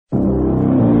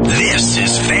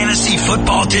Fantasy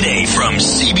Football Today from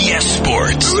CBS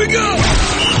Sports. Here we go.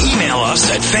 Email us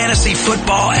at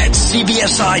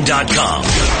fantasyfootball@cbsi.com.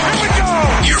 Here we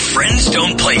go. Your friends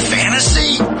don't play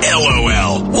fantasy?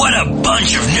 LOL. What a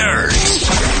bunch of nerds.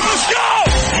 Let's go.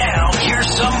 Now,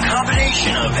 here's some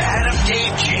combination of Adam,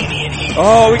 Dave, Jamie, and Heath.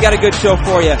 Oh, we got a good show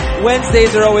for you.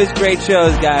 Wednesdays are always great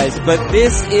shows, guys, but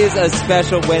this is a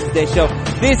special Wednesday show.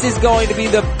 This is going to be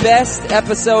the best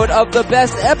episode of the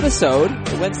best episode,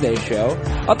 the Wednesday show,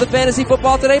 of the Fantasy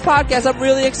Football Today podcast. I'm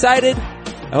really excited.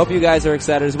 I hope you guys are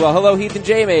excited as well. Hello, Heath and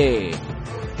Jamie.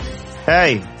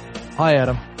 Hey. Hi,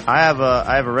 Adam. I have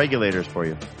a regulators for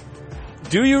you.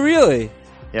 Do you really?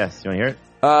 Yes. You want to hear it?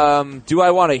 Do I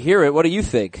want to hear it? What do you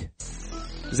think?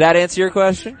 Does that answer your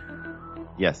question?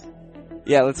 Yes.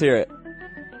 Yeah, let's hear it.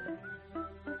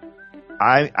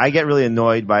 I get really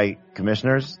annoyed by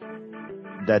commissioners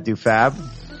that do fab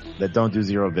that don't do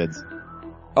zero bids.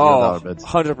 Oh, bids.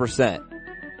 100%.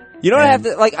 You know what I have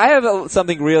to, I have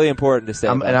something really important to say.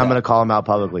 I'm going to call them out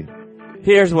publicly.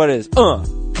 Here's what it is.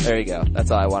 There you go.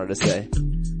 That's all I wanted to say.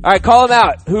 Alright, call them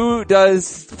out. Who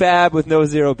does fab with no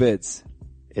zero bids?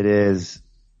 It is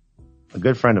a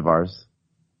good friend of ours.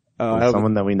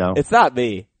 Someone that we know. It's not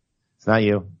me. It's not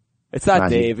you. It's not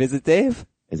Dave. Is it Dave?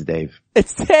 It's Dave.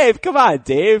 It's Dave. Come on,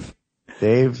 Dave.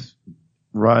 Dave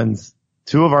runs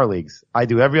 2 of our leagues. I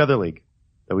do every other league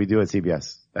that we do at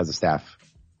CBS as a staff.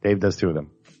 Dave does 2 of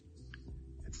them.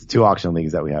 It's the 2 auction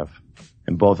leagues that we have.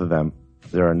 In both of them,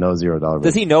 there are no $0 bids.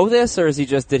 Does he know this, or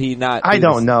did he not? I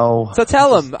don't know. So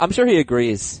tell him. I'm sure he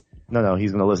agrees. No,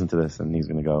 he's going to listen to this and he's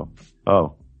going to go,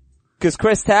 oh. Because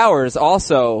Chris Towers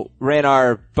also ran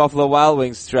our Buffalo Wild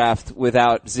Wings draft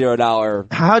without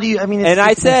 $0. How do you, and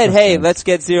I said, hey, let's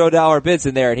get $0 bids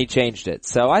in there, and he changed it.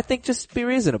 So I think just be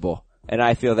reasonable. And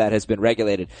I feel that has been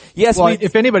regulated. Yes, well,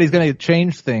 if anybody's going to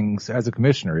change things as a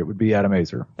commissioner, it would be Adam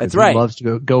Azer. That's right. He loves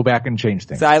to go back and change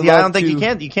things. So I don't think you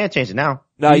can't change it now.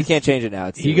 No, you can't change it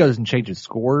now. He goes and changes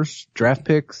scores, draft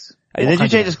picks. Did you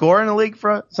change a score in the league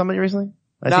for somebody recently?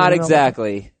 Not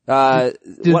exactly.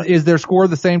 Is their score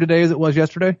the same today as it was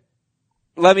yesterday?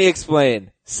 Let me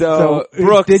explain. So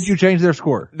Brooks, did you change their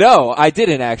score? No, I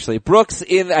didn't actually.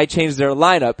 I changed their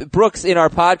lineup. Brooks in our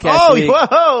podcast league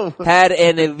had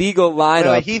an illegal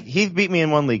lineup. Wait, he beat me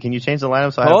in one league. Can you change the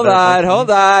lineup? So hold on.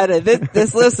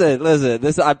 Listen.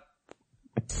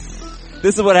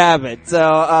 This is what happened.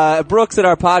 So, Brooks in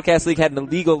our podcast league had an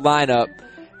illegal lineup,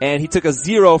 and he took a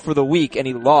 0 for the week, and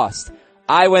he lost.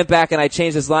 I went back and I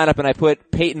changed his lineup and I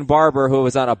put Peyton Barber, who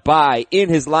was on a bye, in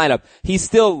his lineup. He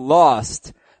still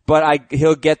lost, but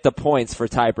he'll get the points for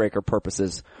tiebreaker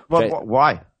purposes. Well,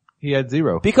 why? He had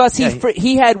 0. Because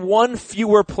he had one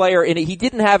fewer player in it. He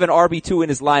didn't have an RB2 in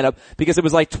his lineup because it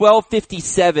was like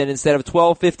 12:57 instead of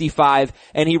 12:55,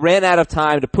 and he ran out of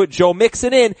time to put Joe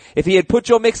Mixon in. If he had put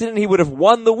Joe Mixon in, he would have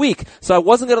won the week. So I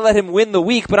wasn't going to let him win the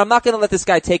week, but I'm not going to let this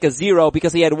guy take a 0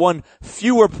 because he had one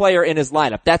fewer player in his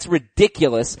lineup. That's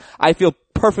ridiculous. I feel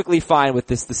perfectly fine with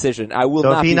this decision. I will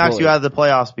not. So if he knocks you out of the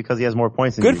playoffs because he has more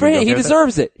points than you, good for him. He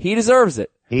deserves it. He deserves it.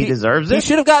 He deserves it? He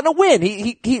should have gotten a win.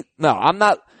 No, I'm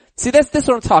not. See, that's what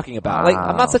I'm talking about. Wow.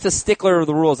 I'm not such a stickler of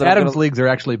the rules. Adam's leagues are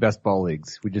actually best ball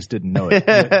leagues. We just didn't know it.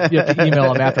 You have to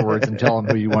email him afterwards and tell him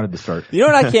who you wanted to start. You know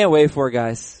what I can't wait for,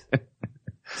 guys?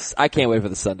 I can't wait for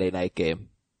the Sunday night game.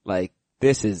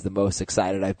 This is the most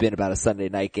excited I've been about a Sunday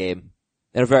night game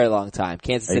in a very long time.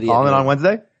 Kansas City. Are you calling it on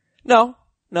Wednesday? No.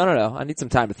 I need some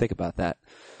time to think about that.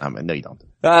 No, you don't.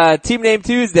 Team Name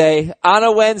Tuesday on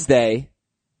a Wednesday.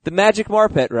 The Magic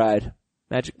Marpet ride.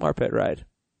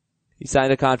 He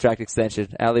signed a contract extension,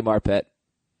 Ali Marpet.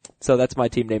 So that's my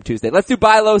Team Name Tuesday. Let's do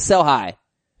buy low, sell high.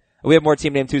 We have more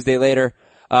Team Name Tuesday later.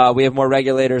 We have more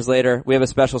regulators later. We have a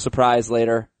special surprise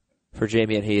later for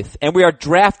Jamie and Heath. And we are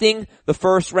drafting the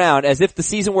first round as if the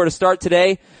season were to start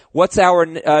today. What's our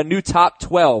new top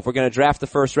 12? We're going to draft the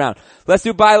first round. Let's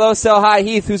do buy low, sell high.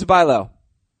 Heath, who's a buy low?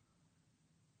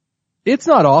 It's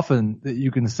not often that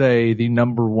you can say the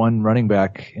number 1 running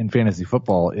back in fantasy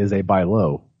football is a buy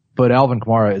low. But Alvin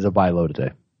Kamara is a buy low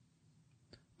today.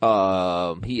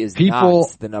 He is People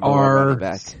not the number 1 running back. People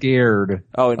are scared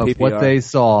of PPR. what they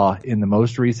saw in the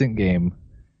most recent game,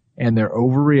 and they're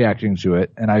overreacting to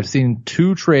it. And I've seen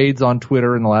 2 trades on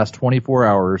Twitter in the last 24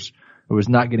 hours. It was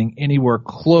not getting anywhere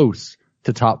close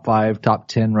to top 5, top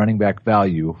 10 running back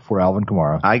value for Alvin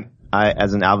Kamara. I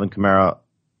as an Alvin Kamara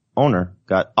owner,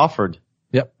 got offered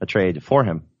a trade for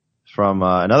him from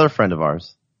another friend of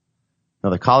ours,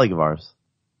 another colleague of ours,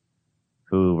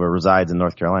 who resides in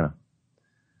North Carolina.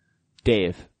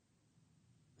 Dave.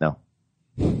 No.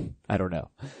 I don't know.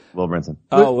 Will Brinson.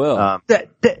 Oh, Will.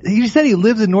 He said he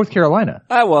lives in North Carolina.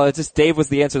 Well, it's just Dave was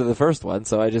the answer to the first one,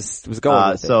 so I just was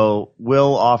going with it. So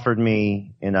Will offered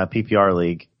me in a PPR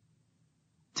league,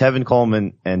 Tevin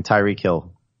Coleman and Tyreek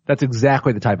Hill That's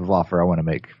exactly the type of offer I want to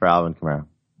make. for Alvin Kamara.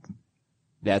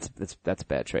 That's a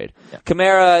bad trade. Yeah.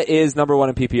 Kamara is number 1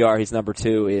 in PPR. He's number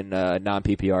 2 in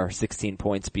non-PPR, 16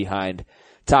 points behind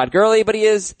Todd Gurley, but he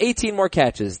has 18 more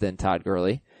catches than Todd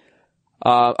Gurley.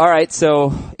 All right,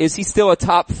 so is he still a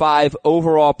top 5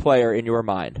 overall player in your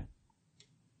mind?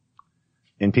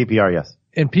 In PPR, yes.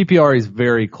 In PPR, he's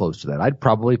very close to that. I'd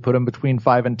probably put him between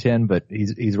 5 and 10, but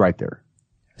he's right there.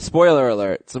 Spoiler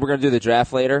alert. So we're going to do the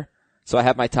draft later. So I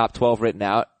have my top 12 written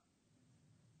out.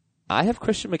 I have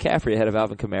Christian McCaffrey ahead of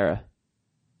Alvin Kamara.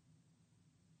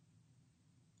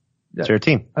 It's your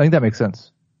team. I think that makes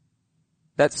sense.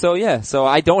 So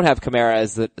I don't have Kamara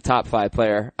as the top 5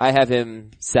 player. I have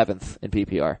him 7th in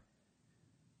PPR.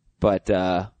 But,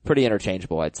 pretty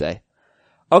interchangeable, I'd say.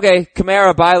 Okay,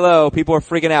 Kamara, buy low. People are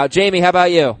freaking out. Jamie, how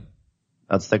about you?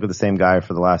 I'd stick with the same guy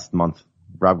for the last month,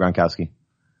 Rob Gronkowski.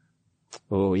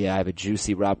 Oh yeah, I have a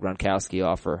juicy Rob Gronkowski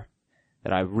offer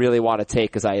that I really want to take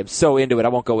because I am so into it. I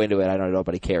won't go into it. I know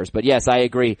nobody cares. But yes, I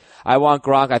agree. I want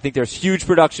Gronk. I think there's huge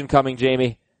production coming,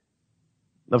 Jamie.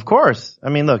 Of course. I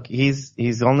mean, look, he's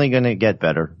only going to get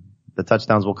better. The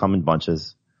touchdowns will come in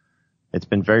bunches. It's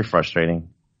been very frustrating,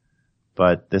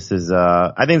 but this is,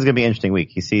 I think it's going to be an interesting week.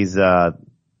 He sees,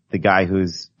 the guy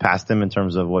who's passed him in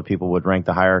terms of what people would rank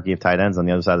the hierarchy of tight ends on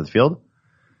the other side of the field.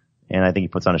 And I think he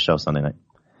puts on a show Sunday night.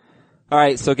 All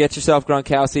right, so get yourself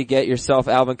Gronkowski, get yourself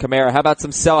Alvin Kamara. How about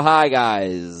some sell high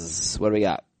guys? What do we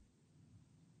got?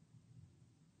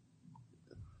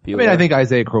 I think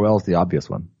Isaiah Crowell is the obvious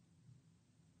one.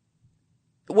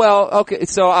 Well, okay,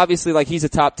 so obviously like he's a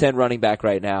top 10 running back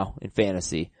right now in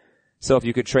fantasy. So if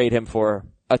you could trade him for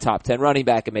a top 10 running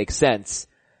back, it makes sense.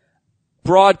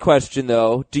 Broad question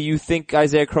though, do you think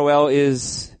Isaiah Crowell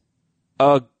is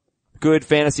a good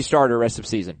fantasy starter rest of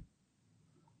season?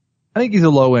 I think he's a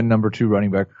low end number 2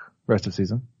 running back rest of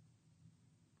season.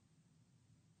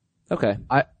 Okay.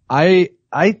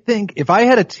 I think if I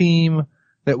had a team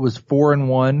that was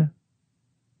 4-1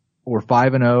 or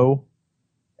 5-0,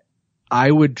 I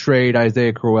would trade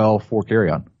Isaiah Crowell for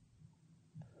Kerryon.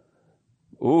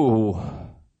 Ooh.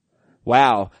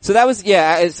 Wow. So that was,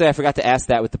 I forgot to ask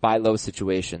that with the buy low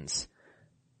situations.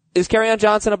 Is Kerryon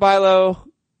Johnson a buy low?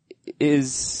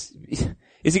 Is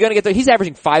he going to get there? He's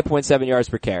averaging 5.7 yards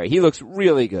per carry. He looks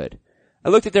really good. I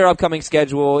looked at their upcoming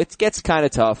schedule. It gets kind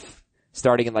of tough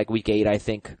starting in like week 8, I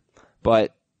think.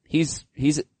 But he's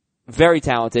very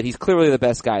talented. He's clearly the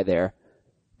best guy there.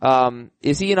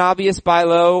 Is he an obvious buy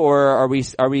low or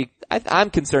I'm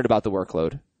concerned about the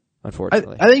workload,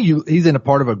 unfortunately. I think he's in a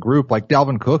part of a group like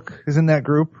Dalvin Cook is in that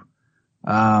group.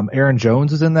 Aaron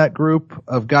Jones is in that group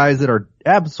of guys that are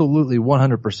absolutely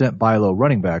 100% buy low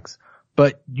running backs,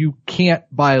 but you can't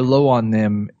buy low on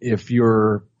them if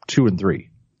you're 2-3.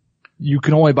 You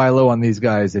can only buy low on these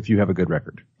guys if you have a good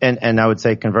record. And I would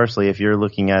say conversely, if you're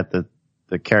looking at the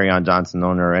Kerryon Johnson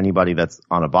owner or anybody that's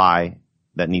on a buy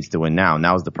that needs to win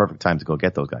now is the perfect time to go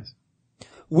get those guys.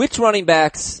 Which running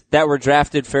backs that were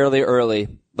drafted fairly early,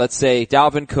 let's say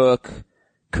Dalvin Cook,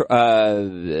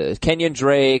 Kenyon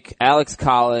Drake, Alex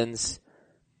Collins,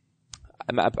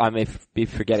 I may be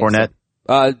forgetting Fournette.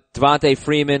 Devontae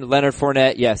Freeman, Leonard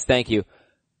Fournette, yes, thank you.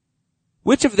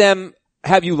 Which of them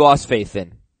have you lost faith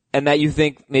in? And that you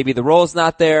think maybe the role's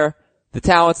not there, the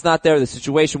talent's not there, the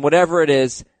situation, whatever it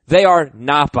is, they are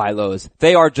not buy lows.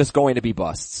 They are just going to be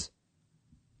busts.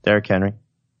 Derrick Henry.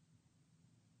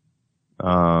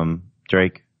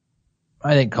 Drake.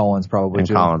 I think Collins probably and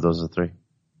too. Collins, those are the 3.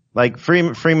 Like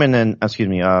Freeman, Freeman,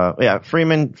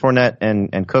 Fournette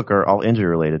and Cook are all injury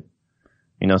related.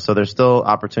 So there's still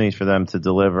opportunities for them to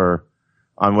deliver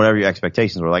on whatever your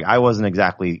expectations were. Like I wasn't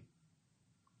exactly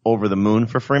over the moon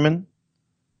for Freeman,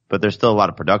 but there's still a lot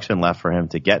of production left for him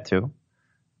to get to.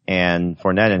 And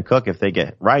Fournette and Cook, if they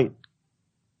get right,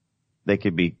 they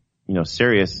could be,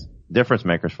 serious difference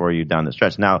makers for you down the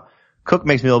stretch. Now, Cook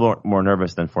makes me a little more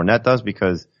nervous than Fournette does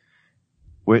because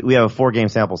we have a 4-game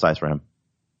sample size for him.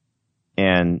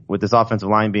 And with this offensive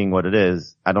line being what it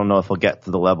is, I don't know if he'll get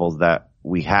to the levels that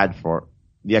we had for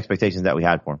the expectations that we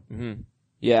had for him. Mm-hmm.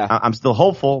 Yeah. I'm still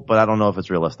hopeful, but I don't know if it's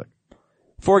realistic.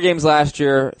 4 games last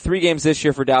year, 3 games this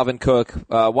year for Dalvin Cook.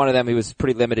 One of them he was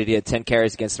pretty limited. He had 10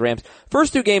 carries against the Rams.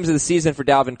 First 2 games of the season for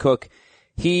Dalvin Cook,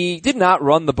 he did not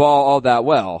run the ball all that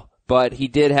well, but he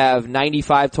did have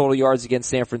 95 total yards against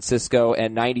San Francisco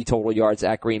and 90 total yards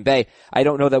at Green Bay. I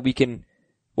don't know that we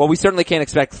certainly can't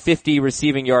expect 50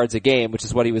 receiving yards a game, which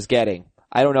is what he was getting.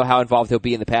 I don't know how involved he'll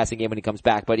be in the passing game when he comes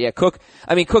back. But yeah, Cook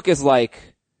is like,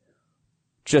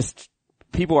 just,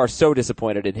 people are so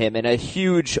disappointed in him, and a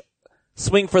huge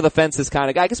swing for the fences kind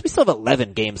of guy. I guess we still have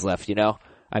 11 games left,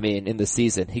 in the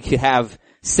season. He could have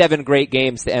 7 great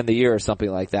games to end the year or something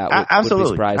like that. Absolutely. Would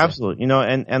be surprising. Absolutely.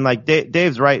 And like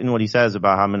Dave's right in what he says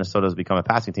about how Minnesota's become a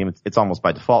passing team. It's almost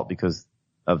by default because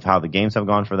of how the games have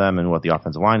gone for them and what the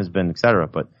offensive line has been, et cetera.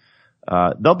 But,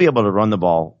 they'll be able to run the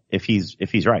ball if he's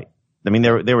right. I mean,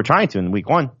 they were trying to in week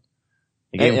 1.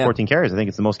 He gave him 14 carries. I think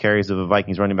it's the most carries of a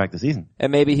Vikings running back this season.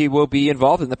 And maybe he will be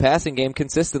involved in the passing game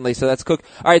consistently, so that's Cook.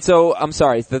 Alright, so, I'm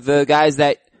sorry, the guys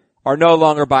that are no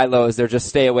longer buy lows, they're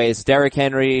just stayaways. Derrick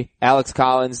Henry, Alex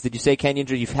Collins, did you say Kenyon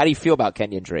Drake? How do you feel about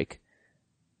Kenyon Drake?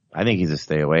 I think he's a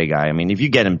stay away guy. I mean, if you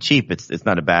get him cheap, it's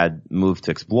not a bad move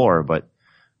to explore, but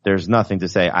there's nothing to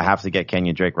say, I have to get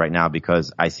Kenyon Drake right now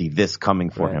because I see this coming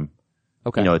for him.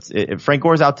 Okay. Frank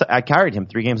Gore's I carried him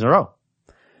 3 games in a row.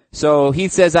 So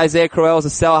Heath says Isaiah Crowell is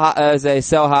a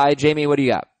sell high. Jamie, what do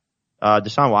you got?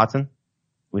 Deshaun Watson.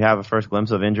 We have a first glimpse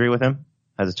of injury with him.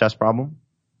 Has a chest problem.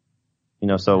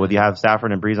 So would you have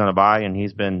Stafford and Breeze on a bye and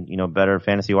he's been, better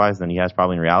fantasy wise than he has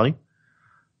probably in reality?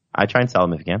 I try and sell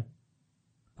him if you can.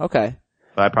 Okay.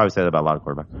 But I'd probably say that about a lot of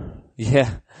quarterbacks.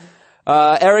 Yeah.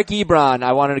 Eric Ebron,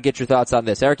 I wanted to get your thoughts on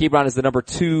this. Eric Ebron is the number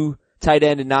 2 tight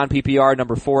end in non-PPR,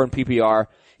 number 4 in PPR.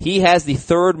 He has the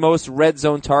 3rd most red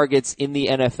zone targets in the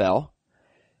NFL.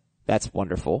 That's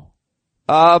wonderful.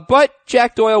 But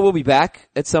Jack Doyle will be back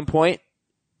at some point.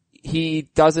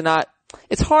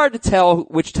 It's hard to tell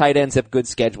which tight ends have good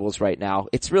schedules right now.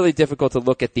 It's really difficult to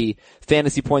look at the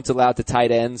fantasy points allowed to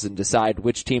tight ends and decide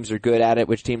which teams are good at it,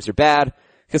 which teams are bad.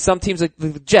 Because some teams like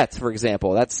the Jets, for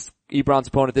example, that's Ebron's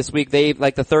opponent this week. They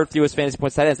like the 3rd fewest fantasy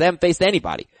points tight ends. They haven't faced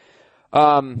anybody.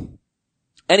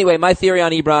 Anyway, my theory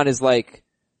on Ebron is like,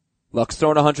 Luck's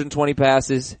thrown 120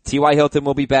 passes. T.Y. Hilton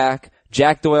will be back.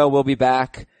 Jack Doyle will be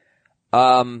back.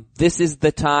 This is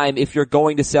the time, if you're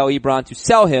going to sell Ebron, to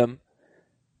sell him.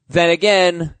 Then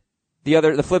again,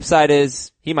 the flip side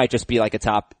is he might just be like a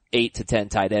top 8 to 10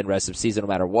 tight end rest of season no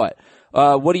matter what.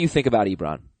 What do you think about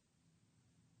Ebron?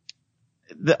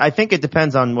 I think it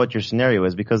depends on what your scenario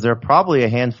is because there are probably a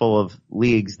handful of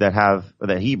leagues that have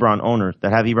Ebron owners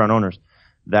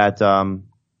that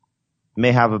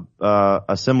may have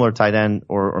a similar tight end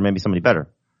or maybe somebody better.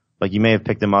 Like you may have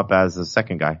picked him up as a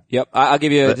second guy. Yep. I'll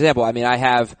give you an example. I mean,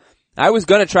 I was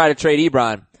gonna try to trade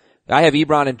Ebron. I have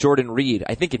Ebron and Jordan Reed,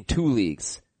 I think in 2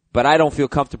 leagues, but I don't feel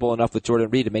comfortable enough with Jordan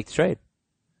Reed to make the trade.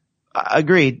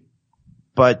 Agreed.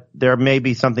 But there may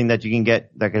be something that you can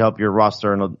get that could help your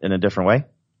roster in a different way.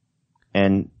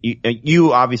 And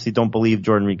you obviously don't believe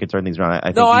Jordan Reed can turn things around.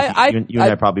 I think you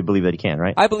and I probably believe that he can,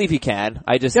 right? I believe he can.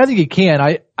 I think he can.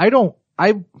 I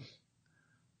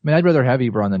mean, I'd rather have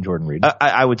Ebron than Jordan Reed.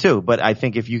 I would too, but I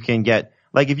think if you can get,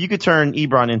 like if you could turn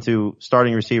Ebron into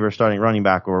starting receiver, starting running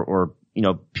back or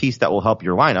piece that will help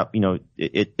your lineup,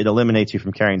 it eliminates you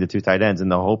from carrying the 2 tight ends,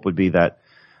 and the hope would be that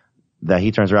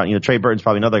he turns around. Trey Burton's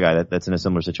probably another guy that's in a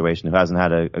similar situation who hasn't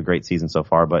had a great season so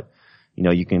far, but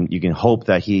you can hope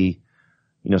that he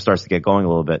starts to get going a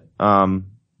little bit.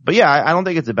 But yeah, I don't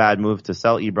think it's a bad move to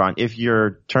sell Ebron if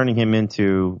you're turning him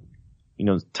into,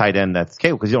 tight end that's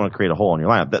capable, because you don't want to create a hole in your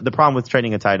lineup. The problem with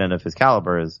trading a tight end of his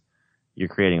caliber is you're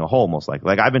creating a hole most likely.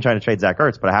 Like I've been trying to trade Zach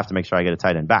Ertz, but I have to make sure I get a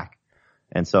tight end back.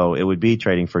 And so it would be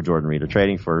trading for Jordan Reed or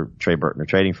trading for Trey Burton or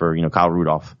trading for, Kyle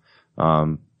Rudolph,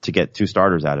 to get 2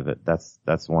 starters out of it.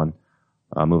 That's one,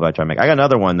 move I try to make. I got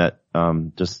another one that,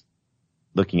 just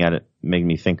looking at it made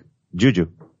me think Juju.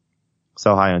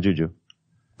 Sell high on Juju.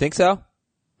 Think so?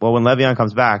 Well, when Le'Veon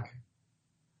comes back,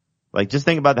 like just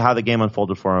think about how the game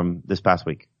unfolded for him this past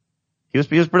week. He was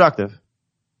productive.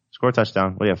 Scored a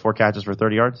touchdown. What do you have? 4 catches for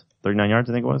 30 yards? 39 yards,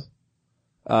 I think it was.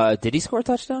 Did he score a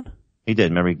touchdown? He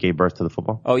did. Remember he gave birth to the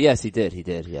football? Oh yes, he did,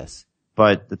 yes.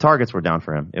 But the targets were down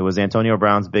for him. It was Antonio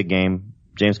Brown's big game.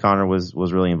 James Conner was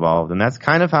really involved. And that's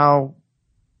kind of how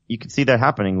you could see that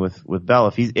happening with Bell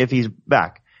if he's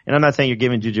back. And I'm not saying you're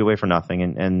giving Juju away for nothing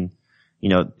and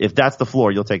if that's the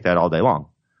floor, you'll take that all day long.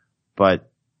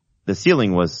 But the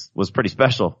ceiling was pretty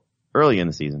special early in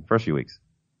the season, first few weeks.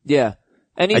 Yeah.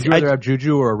 And I'd rather have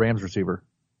Juju or a Rams receiver.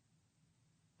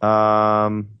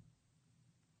 I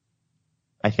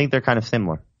think they're kind of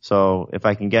similar. So if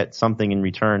I can get something in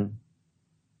return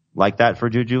like that for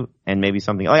Juju and maybe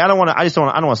something like I don't want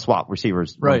to swap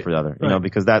receivers one for the other,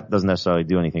 because that doesn't necessarily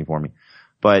do anything for me.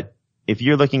 But if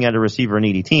you're looking at a receiver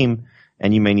needy team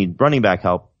and you may need running back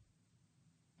help,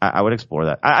 I would explore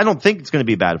that. I don't think it's going to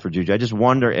be bad for Juju. I just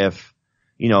wonder if,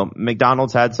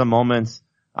 McDonald's had some moments.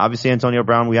 Obviously Antonio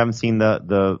Brown, we haven't seen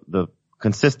the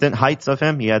consistent heights of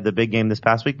him. He had the big game this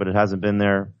past week, but it hasn't been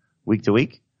there week to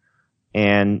week.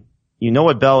 And you know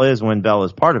what Bell is when Bell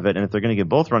is part of it. And if they're going to give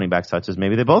both running backs touches,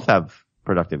 maybe they both have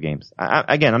productive games.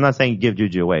 Again, I'm not saying give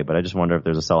Juju away, but I just wonder if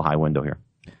there's a sell high window here.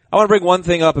 I want to bring one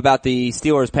thing up about the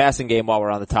Steelers passing game while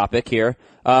we're on the topic here.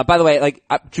 By the way,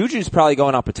 Juju's probably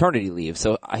going on paternity leave,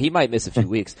 so he might miss a few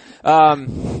weeks.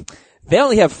 They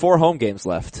only have 4 home games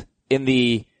left in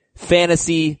the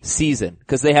fantasy season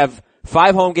because they have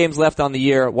 5 home games left on the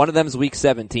year. One of them is week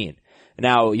 17.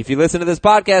 Now, if you listen to this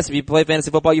podcast, if you play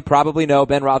fantasy football, you probably know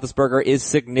Ben Roethlisberger is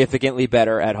significantly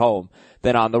better at home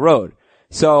than on the road.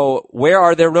 So where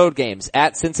are their road games?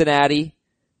 At Cincinnati,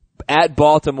 at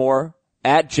Baltimore,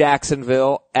 at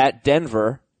Jacksonville, at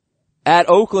Denver, at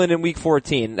Oakland in week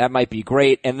 14. That might be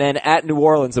great. And then at New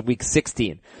Orleans in week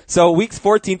 16. So weeks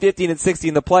 14, 15, and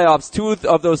 16, the playoffs, 2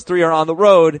 of those 3 are on the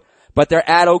road, but they're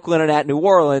at Oakland and at New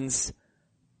Orleans.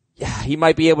 Yeah, he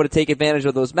might be able to take advantage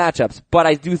of those matchups. But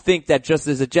I do think that just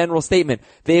as a general statement,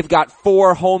 they've got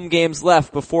 4 home games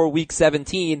left before week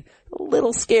 17. A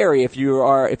little scary if you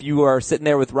are sitting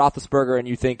there with Roethlisberger and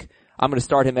you think, I'm going to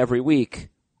start him every week.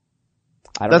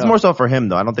 That's more so for him,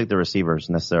 though. I don't think the receivers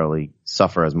necessarily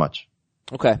suffer as much.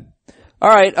 Okay. All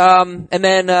right. And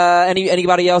then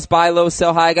anybody else buy low,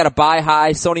 sell high? I got to buy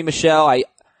high. Sony Michel.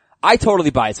 I totally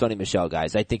buy Sony Michel,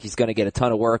 guys. I think he's going to get a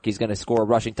ton of work. He's going to score a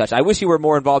rushing touch. I wish he were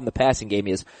more involved in the passing game.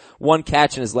 He has 1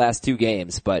 catch in his last 2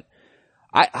 games, but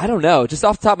I don't know. Just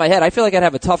off the top of my head, I feel like I'd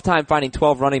have a tough time finding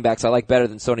 12 running backs I like better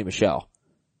than Sony Michel.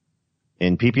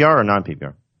 In PPR or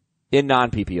non-PPR? In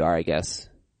non-PPR, I guess.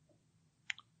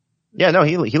 Yeah, no,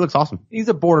 he looks awesome. He's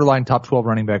a borderline top 12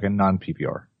 running back in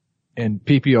non-PPR. In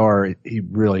PPR, he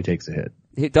really takes a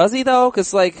hit. Does he though?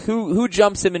 Cause who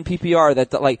jumps him in PPR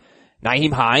that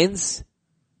Nyheim Hines?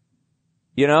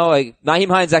 You know, Nyheim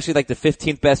Hines is actually the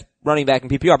 15th best running back in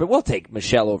PPR, but we'll take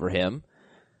Michel over him.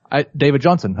 David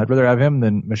Johnson. I'd rather have him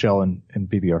than Michel in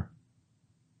PPR.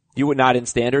 You would not in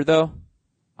standard though?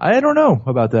 I don't know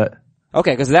about that.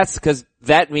 Okay, cause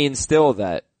that means still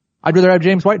that. I'd rather have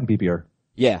James White in PPR.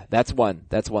 Yeah, that's one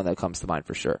that comes to mind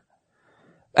for sure.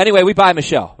 Anyway, we buy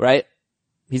Michel, right?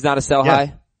 He's not a sell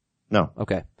high? No.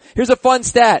 Okay. Here's a fun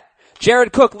stat.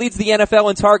 Jared Cook leads the NFL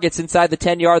in targets inside the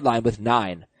 10-yard line with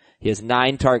 9. He has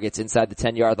 9 targets inside the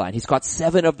 10-yard line. He's caught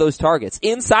 7 of those targets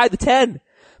inside the 10,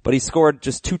 but he scored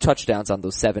just 2 touchdowns on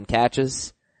those 7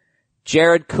 catches.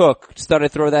 Jared Cook, just thought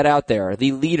I'd throw that out there,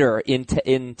 the leader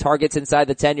in targets inside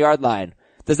the 10-yard line.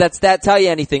 Does that stat tell you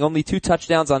anything? Only 2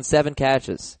 touchdowns on 7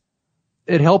 catches.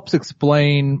 It helps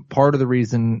explain part of the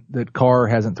reason that Carr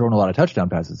hasn't thrown a lot of touchdown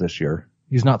passes this year.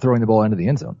 He's not throwing the ball into the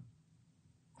end zone.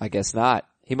 I guess not.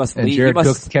 He must and lead. Jared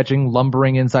Cook's catching,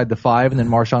 lumbering inside the 5, and then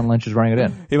Marshawn Lynch is running it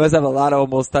in. He must have a lot of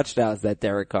almost touchdowns, that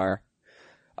Derek Carr.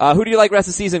 Who do you like rest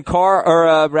of the season? Carr,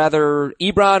 or rather,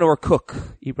 Ebron or Cook?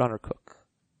 Ebron or Cook?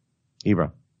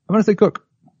 Ebron. I'm gonna say Cook.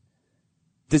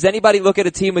 Does anybody look at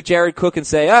a team with Jared Cook and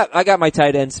say, I got my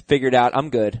tight ends figured out, I'm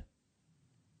good?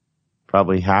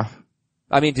 Probably half.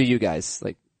 I mean, do you guys,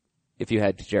 if you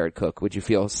had Jared Cook, would you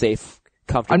feel safe,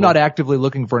 comfortable? I'm not actively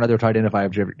looking for another tight end if I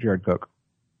have Jared Cook.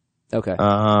 Okay.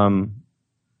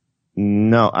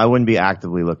 No, I wouldn't be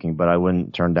actively looking, but I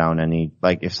wouldn't turn down any,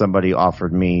 if somebody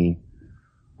offered me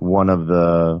one of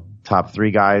the top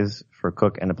 3 guys for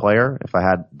Cook and a player, if I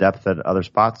had depth at other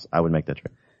spots, I would make that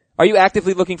trade. Are you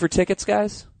actively looking for tickets,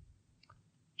 guys?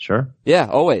 Sure. Yeah,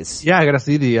 always. Yeah, I gotta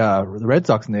see the Red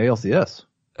Sox in the ALCS.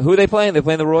 Who are they playing? They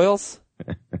playing the Royals?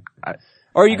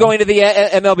 Or are you going to the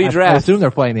MLB draft? I assume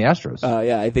they're playing the Astros.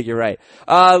 Yeah, I think you're right.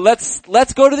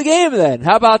 Let's go to the game then.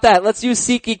 How about that? Let's use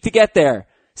SeatGeek to get there.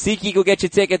 SeatGeek will get you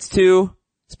tickets to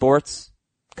sports,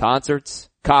 concerts,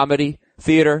 comedy,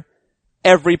 theater.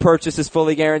 Every purchase is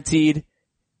fully guaranteed.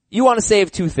 You want to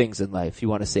save 2 things in life. You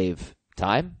want to save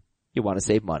time. You want to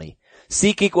save money.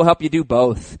 SeatGeek will help you do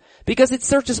both. Because it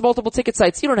searches multiple ticket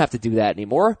sites. You don't have to do that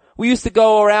anymore. We used to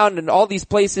go around in all these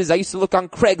places. I used to look on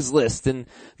Craigslist and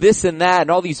this and that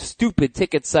and all these stupid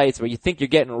ticket sites where you think you're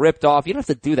getting ripped off. You don't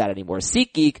have to do that anymore.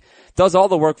 SeatGeek does all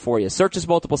the work for you. Searches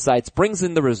multiple sites, brings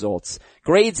in the results,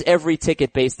 grades every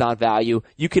ticket based on value.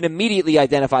 You can immediately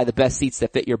identify the best seats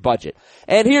that fit your budget.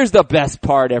 And here's the best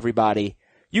part, everybody.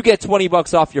 You get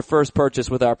 $20 off your first purchase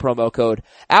with our promo code.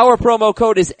 Our promo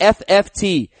code is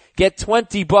FFT. Get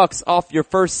 $20 off your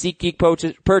first SeatGeek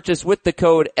purchase with the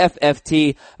code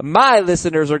FFT. My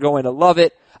listeners are going to love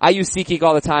it. I use SeatGeek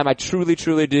all the time. I truly,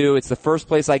 truly do. It's the first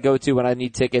place I go to when I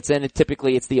need tickets, and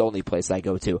typically it's the only place I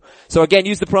go to. So again,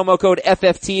 use the promo code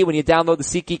FFT when you download the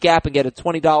SeatGeek app and get a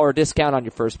 $20 discount on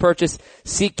your first purchase.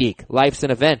 SeatGeek, life's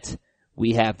an event.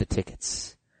 We have the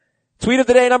tickets. Tweet of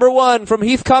the day number 1 from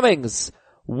Heath Cummings.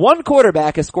 One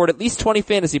quarterback has scored at least 20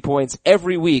 fantasy points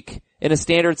every week in a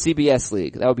standard CBS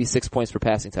league. That would be 6 points per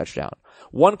passing touchdown.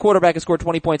 One quarterback has scored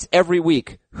 20 points every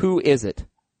week. Who is it?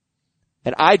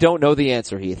 And I don't know the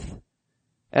answer, Heath.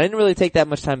 I didn't really take that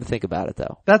much time to think about it,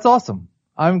 though. That's awesome.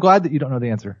 I'm glad that you don't know the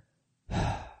answer.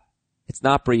 It's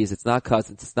not Breeze. It's not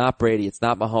Cousins. It's not Brady. It's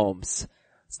not Mahomes.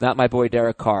 It's not my boy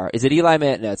Derek Carr. Is it Eli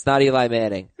Manning? No, it's not Eli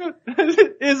Manning.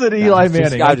 Is it Eli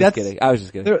Manning? I was just kidding. I was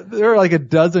just kidding. There are like a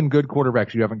dozen good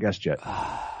quarterbacks you haven't guessed yet.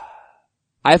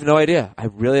 I have no idea. I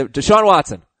really, Deshaun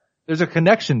Watson. There's a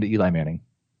connection to Eli Manning.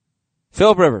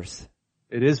 Philip Rivers.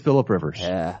 It is Philip Rivers.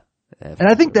 Yeah. And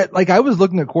I think that, like, I was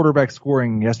looking at quarterback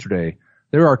scoring yesterday.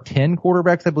 There are 10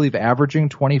 quarterbacks, I believe, averaging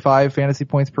 25 fantasy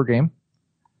points per game.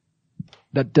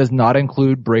 That does not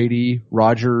include Brady,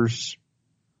 Rodgers,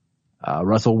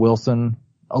 Russell Wilson,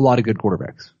 a lot of good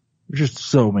quarterbacks. There's just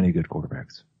so many good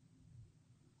quarterbacks.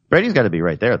 Brady's got to be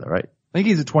right there, though, right? I think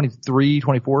he's at 23,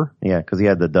 24. Yeah, because he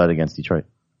had the dud against Detroit.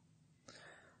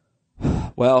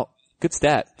 Well, good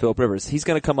stat, Philip Rivers. He's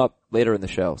going to come up later in the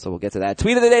show, so we'll get to that.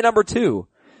 Tweet of the day number 2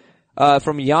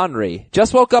 from Yanri.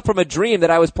 Just woke up from a dream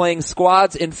that I was playing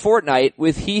squads in Fortnite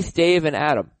with Heath, Dave, and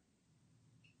Adam.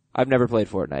 I've never played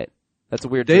Fortnite. That's a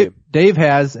weird dream. Dave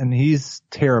has, and he's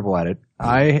terrible at it.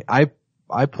 I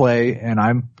play, and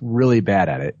I'm really bad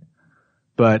at it.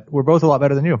 But we're both a lot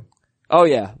better than you. Oh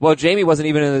yeah. Well, Jamie wasn't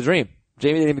even in the dream.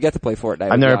 Jamie didn't even get to play Fortnite.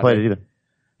 I've never played it either.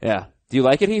 Yeah. Do you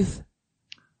like it, Heath?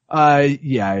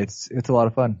 Yeah, it's a lot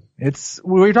of fun. We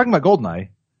were talking about GoldenEye,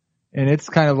 and it's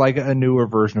kind of like a newer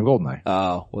version of GoldenEye.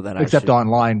 Oh, well then except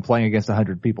online playing against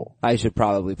 100 people. I should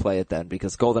probably play it then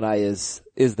because GoldenEye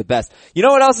is the best. You know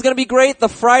what else is going to be great? The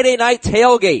Friday night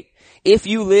tailgate. If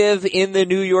you live in the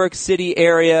New York City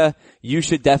area, you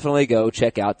should definitely go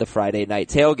check out the Friday night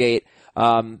tailgate.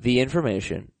 The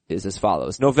information is as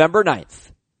follows. November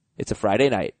 9th. It's a Friday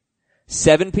night.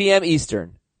 7 p.m.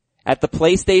 Eastern at the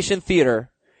PlayStation Theater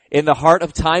in the heart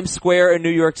of Times Square in New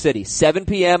York City. 7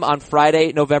 p.m. on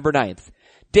Friday, November 9th.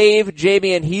 Dave,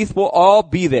 Jamie, and Heath will all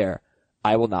be there.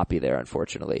 I will not be there,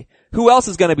 unfortunately. Who else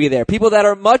is going to be there? People that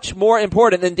are much more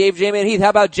important than Dave, Jamie, and Heath. How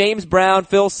about James Brown,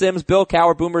 Phil Simms, Bill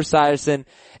Cowher, Boomer Esiason,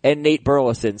 and Nate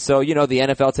Burleson? So, you know, the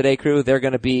NFL Today crew, they're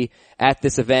going to be at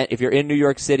this event. If you're in New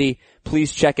York City,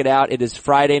 please check it out. It is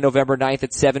Friday, November 9th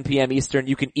at 7 p.m. Eastern.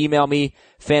 You can email me,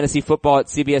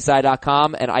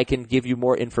 fantasyfootball@cbsi.com, and I can give you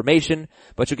more information.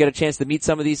 But you'll get a chance to meet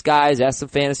some of these guys, ask some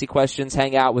fantasy questions,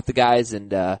 hang out with the guys,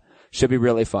 and should be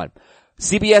really fun.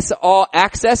 CBS All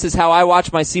Access is how I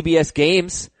watch my CBS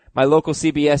games, my local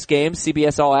CBS games.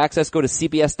 CBS All Access. Go to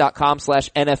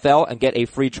cbs.com/NFL and get a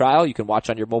free trial. You can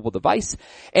watch on your mobile device.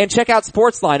 And check out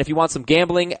Sportsline if you want some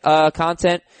gambling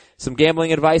content, some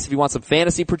gambling advice, if you want some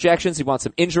fantasy projections, you want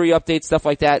some injury updates, stuff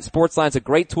like that. Sportsline's a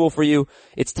great tool for you.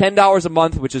 It's $10 a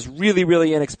month, which is really,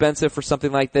 really inexpensive for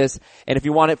something like this. And if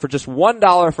you want it for just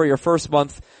 $1 for your first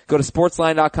month, go to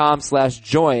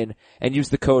sportsline.com/join and use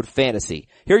the code FANTASY.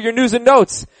 Here are your news and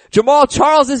notes. Jamal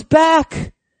Charles is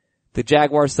back. The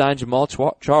Jaguars signed Jamal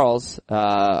Charles.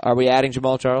 Are we adding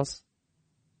Jamal Charles?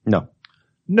 No.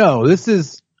 No,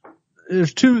 there's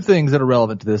two things that are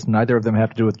relevant to this. Neither of them have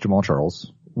to do with Jamal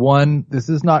Charles. One, this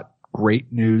is not great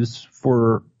news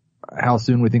for how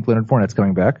soon we think Leonard Fournette's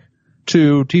coming back.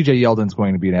 Two, TJ Yeldon's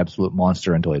going to be an absolute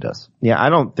monster until he does. Yeah, I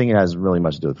don't think it has really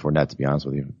much to do with Fournette, to be honest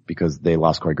with you, because they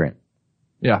lost Corey Grant.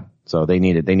 Yeah. So they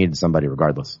needed somebody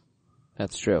regardless.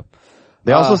 That's true.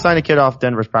 They also signed a kid off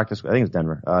Denver's practice. I think it's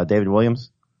Denver. David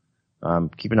Williams.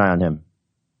 Keep an eye on him.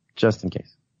 Just in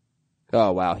case.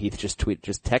 Oh wow, Heath just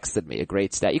texted me a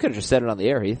great stat. You could have just said it on the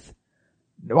air, Heath.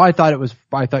 No, I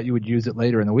thought you would use it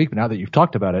later in the week, but now that you've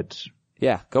talked about it.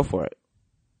 Yeah, go for it.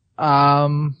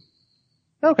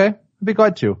 Okay. I'd be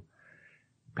glad to.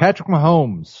 Patrick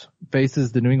Mahomes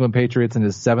faces the New England Patriots in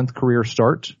his 7th career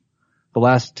start. The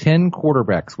last 10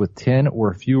 quarterbacks with 10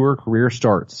 or fewer career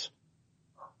starts.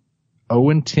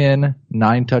 0-10,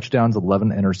 9 touchdowns, 11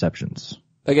 interceptions.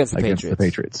 Against the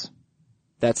Patriots.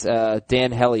 That's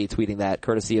Dan Helly tweeting that,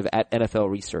 courtesy of @NFL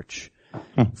Research.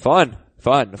 Fun.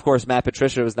 Of course, Matt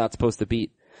Patricia was not supposed to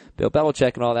beat Bill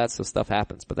Belichick and all that, so stuff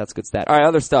happens, but that's good stat. All right,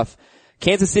 other stuff.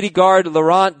 Kansas City guard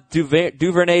Laurent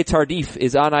Duvernay-Tardif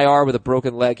is on IR with a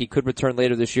broken leg. He could return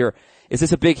later this year. Is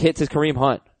this a big hit to Kareem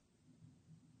Hunt?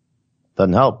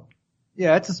 Doesn't help.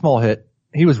 Yeah, it's a small hit.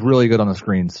 He was really good on the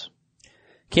screens.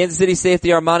 Kansas City safety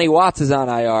Armani Watts is on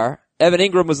IR. Evan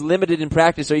Ingram was limited in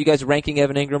practice. Are you guys ranking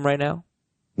Evan Ingram right now?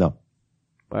 No.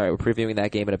 All right, we're previewing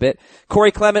that game in a bit.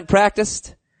 Corey Clement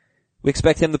practiced. We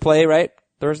expect him to play, right?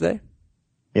 Thursday?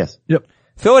 Yes. Yep.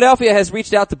 Philadelphia has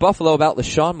reached out to Buffalo about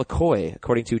LaShawn McCoy,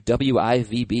 according to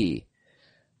WIVB.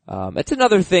 It's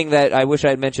another thing that I wish I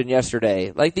had mentioned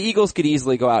yesterday. Like the Eagles could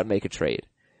easily go out and make a trade.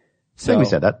 I think we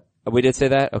said that. We did say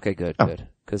that? Okay, good.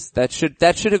 Cause that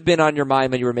should have been on your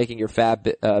mind when you were making your fab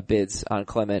bids on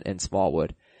Clement and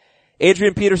Smallwood.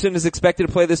 Adrian Peterson is expected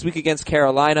to play this week against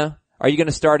Carolina. Are you going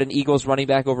to start an Eagles running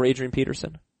back over Adrian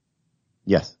Peterson?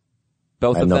 Yes.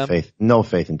 Both I have of them? No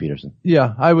faith in Peterson.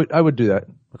 Yeah, I would do that.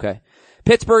 Okay.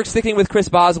 Pittsburgh sticking with Chris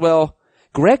Boswell.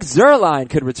 Greg Zuerlein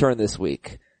could return this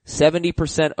week.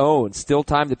 70% owned. Still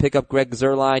time to pick up Greg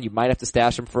Zuerlein. You might have to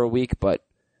stash him for a week, but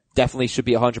definitely should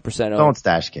be 100% owned. Don't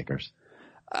stash kickers.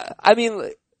 I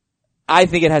mean, I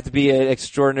think it has to be an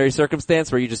extraordinary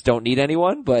circumstance where you just don't need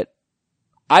anyone, but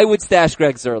I would stash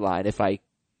Greg Zuerlein if I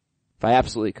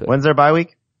absolutely could. When's their bye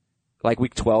week? Like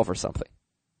week 12 or something.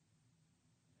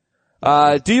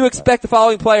 Do you expect the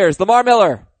following players? Lamar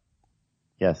Miller.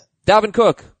 Yes. Dalvin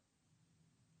Cook.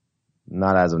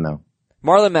 Not as of now.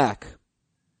 Marlon Mack.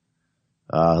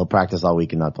 He'll practice all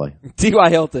week and not play. T.Y.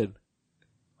 Hilton.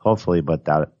 Hopefully, but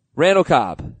doubt it. Randall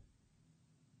Cobb.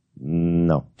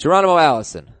 No. Geronimo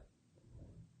Allison.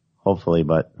 Hopefully,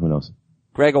 but who knows?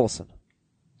 Greg Olsen.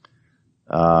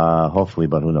 Hopefully,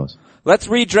 but who knows? Let's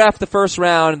redraft the first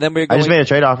round and then we're going... I just made a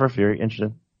trade offer if you're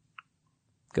interested.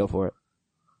 Go for it.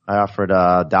 I offered,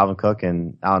 Dalvin Cook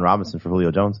and Allen Robinson for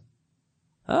Julio Jones.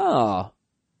 Oh.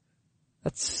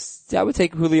 I would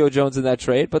take Julio Jones in that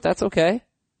trade, but that's okay.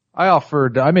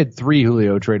 I made 3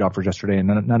 Julio trade offers yesterday and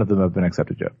none of them have been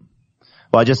accepted yet.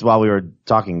 Well, I just, while we were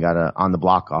talking, got a on the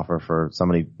block offer for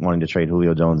somebody wanting to trade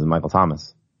Julio Jones and Michael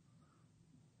Thomas.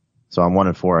 So I'm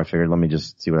 1-4. I figured let me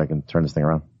just see what I can turn this thing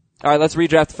around. Alright, let's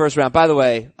redraft the first round. By the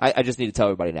way, I just need to tell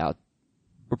everybody now.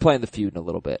 We're playing the feud in a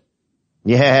little bit.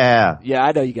 Yeah. Yeah,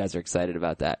 I know you guys are excited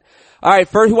about that. Alright,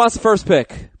 who wants the first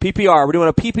pick? PPR. We're doing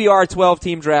a PPR 12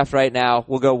 team draft right now.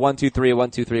 We'll go 1, 2, 3,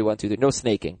 1, 2, 3, 1, 2, 3. No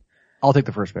snaking. I'll take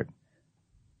the first pick.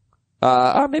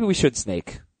 Maybe we should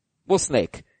snake. We'll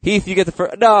snake. Heath, you get the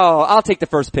first. No, I'll take the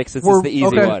first pick since it's the easy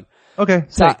one. Okay.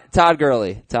 Todd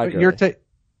Gurley.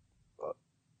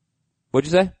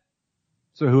 What'd you say?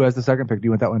 So who has the second pick? Do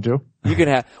you want that one too? You can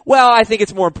have. Well, I think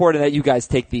it's more important that you guys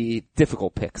take the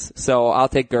difficult picks. So I'll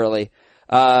take Gurley.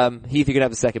 Heath, you can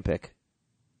have the second pick.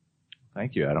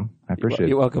 Thank you, Adam. I appreciate it.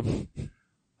 You're welcome.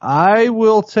 I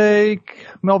will take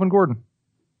Melvin Gordon.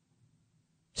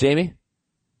 Jamie?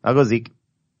 I'll go Zeke.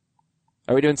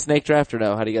 Are we doing snake draft or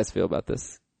no? How do you guys feel about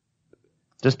this?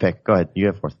 Just pick. Go ahead. You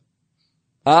have fourth.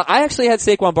 I actually had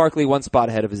Saquon Barkley one spot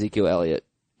ahead of Ezekiel Elliott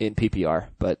in PPR,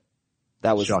 but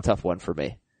that was a tough one for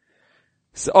me.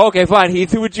 So, okay, fine.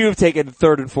 Heath, who would you have taken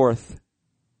third and fourth?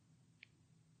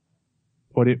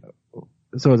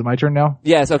 So is it my turn now?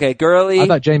 Yes, okay. Gurley. I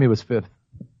thought Jamie was fifth.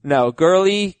 No,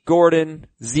 Gurley, Gordon,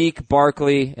 Zeke,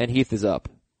 Barkley, and Heath is up.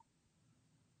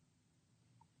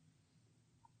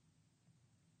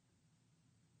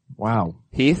 Wow.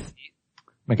 Heath?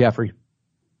 McCaffrey.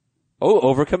 Oh,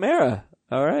 over Kamara.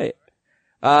 All right.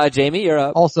 Jamie, you're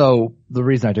up. Also, the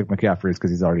reason I took McCaffrey is because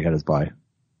he's already had his bye.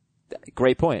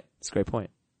 Great point. It's a great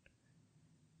point.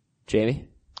 Jamie?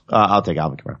 I'll take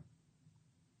Alvin Kamara.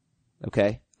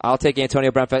 Okay. I'll take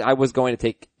Antonio Brown. I was going to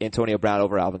take Antonio Brown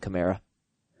over Alvin Kamara.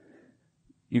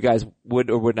 You guys would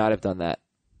or would not have done that?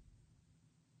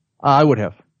 I would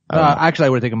have. Actually, I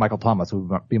would have taken Michael Thomas, who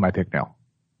would be my pick now.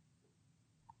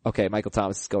 Okay, Michael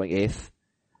Thomas is going eighth.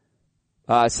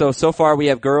 So far we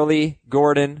have Gurley,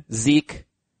 Gordon, Zeke,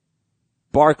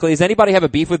 Barkley. Does anybody have a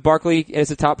beef with Barkley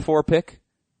as a top 4 pick?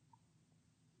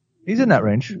 He's in that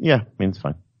range. Yeah, I mean, it's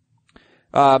fine.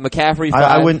 McCaffrey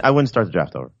 5. I wouldn't start the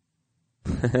draft over.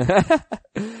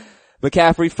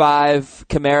 McCaffrey 5,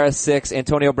 Kamara 6,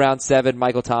 Antonio Brown 7,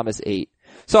 Michael Thomas 8.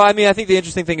 So I mean, I think the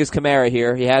interesting thing is Kamara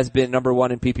here. He has been number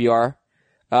 1 in PPR.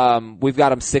 We've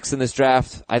got him 6th in this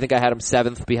draft. I think I had him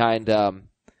 7th behind,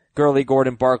 Gurley,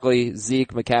 Gordon, Barkley,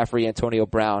 Zeke, McCaffrey, Antonio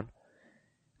Brown.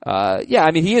 Yeah,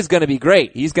 I mean, he is gonna be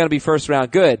great. He's gonna be first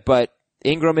round good, but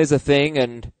Ingram is a thing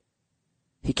and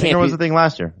he can't Ingram was a thing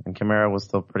last year and Kamara was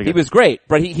still pretty good. He was great,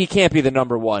 but he can't be the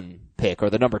number 1 pick or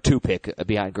the number 2 pick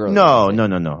behind Gurley. No.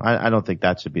 I don't think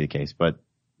that should be the case, but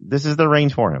this is the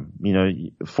range for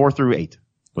him. 4 through 8.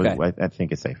 Okay. I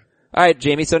think it's safe. Alright,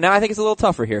 Jamie, so now I think it's a little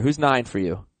tougher here. Who's 9 for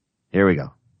you? Here we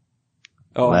go.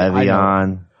 Oh,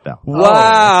 Le'Veon Bell. Wow. That's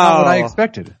not what I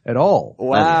expected at all.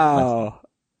 Wow.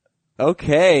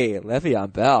 Okay,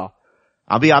 Le'Veon Bell.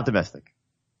 I'll be optimistic.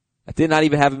 I did not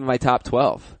even have him in my top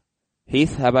 12.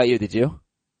 Heath, how about you? Did you?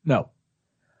 No.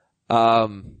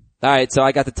 Alright, so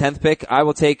I got the 10th pick. I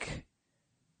will take,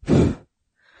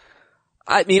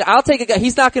 I'll take a guy,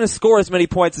 he's not gonna score as many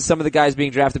points as some of the guys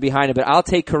being drafted behind him, but I'll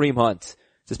take Kareem Hunt.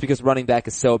 Just because running back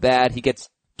is so bad. He gets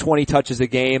 20 touches a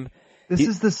game. This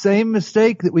is the same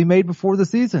mistake that we made before the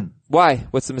season. Why?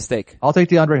 What's the mistake? I'll take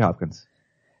DeAndre Hopkins.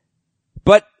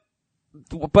 But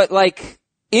like,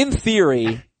 in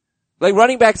theory, like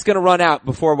running back's gonna run out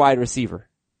before wide receiver.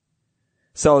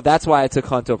 So that's why I took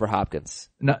Hunt over Hopkins.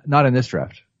 Not in this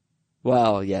draft.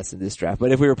 Well, yes, in this draft.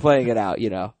 But if we were playing it out,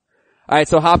 Alright,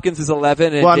 so Hopkins is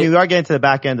 11. And well, I mean, we are getting to the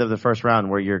back end of the first round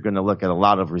where you're going to look at a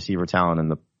lot of receiver talent in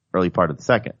the early part of the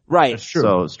second. Right. That's true.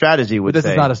 So strategy would But this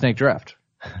say, is not a snake draft.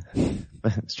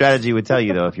 strategy would tell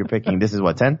you though, if you're picking, this is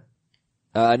what, 10?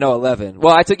 No, 11.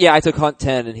 Well, I took Hunt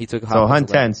 10 and he took Hopkins. So Hunt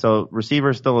 11. 10. So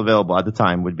receivers still available at the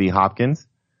time would be Hopkins,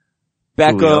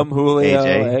 Beckham, Julio,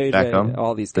 AJ, AJ, Beckham,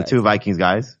 all these the guys. two Vikings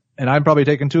guys. And I'm probably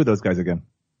taking 2 of those guys again.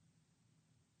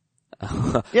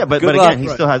 Yeah, but Good again,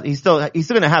 luck. he's still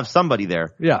going to have somebody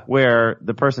there. Yeah. Where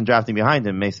the person drafting behind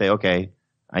him may say, okay,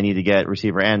 I need to get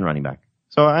receiver and running back.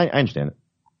 So I understand it.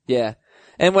 Yeah.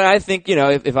 And when I think,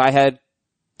 if I had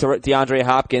DeAndre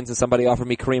Hopkins and somebody offered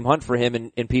me Kareem Hunt for him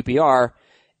in PPR,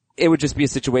 it would just be a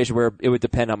situation where it would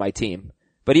depend on my team.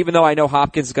 But even though I know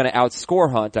Hopkins is going to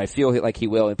outscore Hunt, I feel like he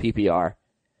will in PPR.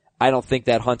 I don't think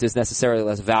that Hunt is necessarily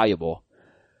less valuable.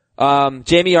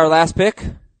 Jamie, our last pick?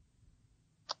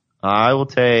 I will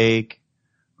take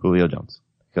Julio Jones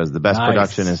because the best Nice.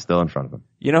 production is still in front of him.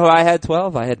 You know who I had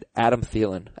 12? I had Adam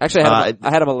Thielen. Actually, I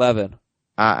had him 11.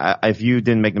 If you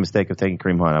didn't make the mistake of taking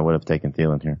Kareem Hunt, I would have taken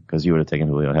Thielen here because you would have taken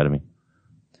Julio ahead of me.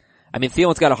 I mean,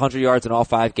 Thielen's got 100 yards in all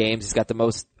 5 games. He's got the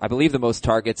most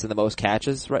targets and the most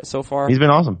catches so far. He's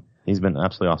been awesome. He's been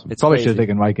absolutely awesome. It's Probably crazy. should have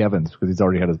taken Mike Evans because he's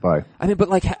already had his bye. I mean, but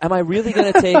like, am I really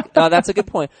gonna take, that's a good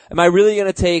point. Am I really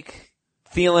gonna take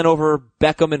Thielen over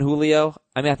Beckham and Julio?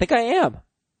 I mean, I think I am.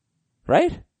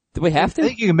 Right? Do we have I to?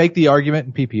 think you can make the argument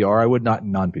in PPR. I would not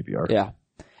in non-PPR. Yeah.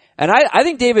 And I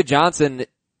think David Johnson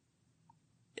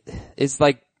is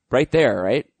like right there,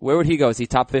 right? Where would he go? Is he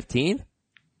top 15?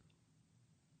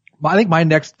 I think my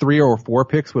next 3 or 4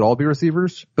 picks would all be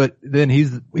receivers, but then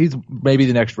he's maybe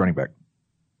the next running back.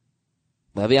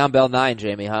 Le'Veon Bell 9,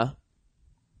 Jamie, huh?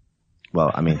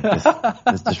 Well, I mean, this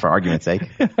just for argument's sake,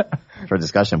 for a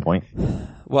discussion point.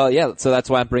 Well, yeah, so that's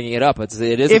why I'm bringing it up. It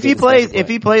is. If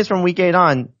he plays from week 8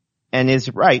 on and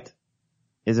is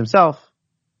himself,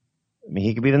 I mean,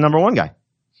 he could be the number 1 guy.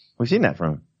 We've seen that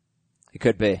from him. It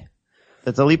could be.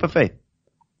 That's a leap of faith.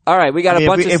 All right, we got a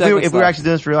bunch of segments if we were left. actually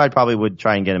doing this for real, I probably would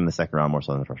try and get him in the second round more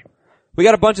so than the first round. We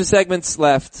got a bunch of segments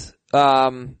left.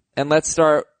 And let's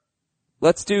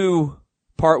do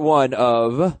part 1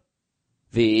 of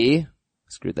the,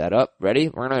 screwed that up. Ready?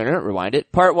 We're gonna rewind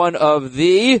it. Part 1 of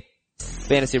the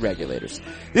Fantasy Regulators.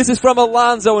 This is from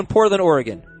Alonzo in Portland,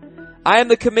 Oregon. I am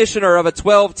the commissioner of a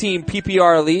 12-team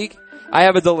PPR league. I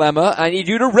have a dilemma. I need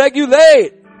you to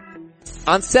regulate.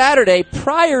 On Saturday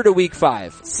prior to week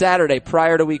 5,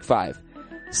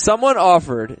 someone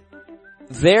offered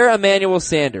their Emmanuel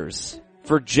Sanders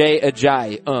for Jay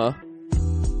Ajayi.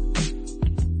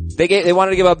 They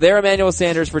wanted to give up their Emmanuel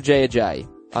Sanders for Jay Ajayi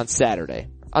on Saturday.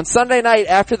 On Sunday night,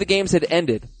 after the games had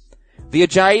ended, the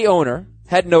Ajayi owner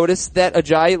had noticed that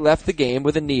Ajayi left the game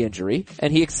with a knee injury,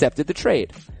 and he accepted the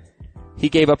trade. He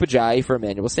gave up Ajayi for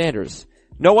Emmanuel Sanders.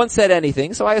 No one said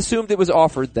anything, so I assumed it was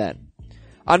offered then.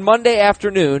 On Monday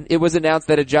afternoon, it was announced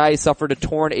that Ajayi suffered a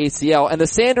torn ACL, and the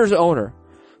Sanders owner,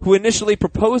 who initially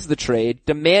proposed the trade,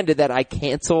 demanded that I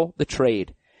cancel the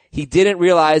trade. He didn't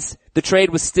realize the trade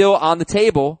was still on the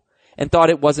table and thought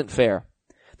it wasn't fair.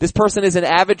 This person is an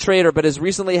avid trader but has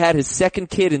recently had his second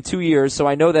kid in 2 years, so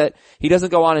I know that he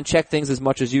doesn't go on and check things as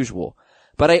much as usual.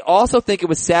 But I also think it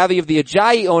was savvy of the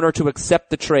Ajayi owner to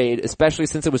accept the trade, especially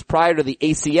since it was prior to the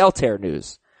ACL tear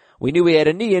news. We knew he had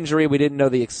a knee injury, we didn't know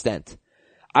the extent.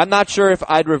 I'm not sure if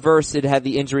I'd reverse it had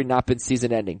the injury not been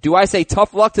season ending. Do I say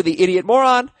tough luck to the idiot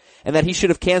moron and that he should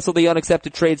have canceled the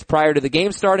unaccepted trades prior to the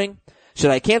game starting?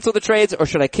 Should I cancel the trades or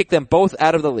should I kick them both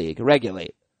out of the league?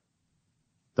 Regulate.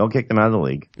 Don't kick them out of the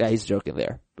league. Yeah, he's joking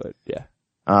there, but yeah.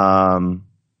 I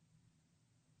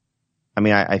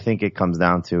mean, I think it comes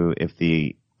down to if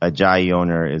the Ajayi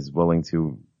owner is willing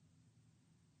to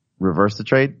reverse the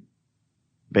trade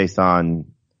based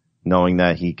on knowing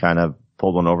that he kind of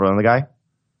pulled one over on the guy.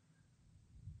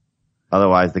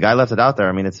 Otherwise, the guy left it out there.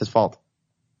 I mean, it's his fault.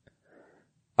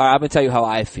 All right, I'm going to tell you how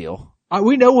I feel.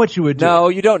 We know what you would do. No,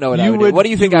 you don't know what I would do. What do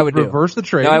you think I would do? Reverse the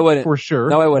trade. No, I wouldn't. For sure.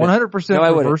 No, I wouldn't. 100% No, I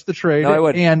wouldn't. reverse the trade. No, I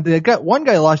wouldn't. And one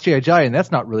guy lost Jay Ajayi, and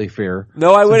that's not really fair.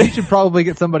 No, I So wouldn't. he should probably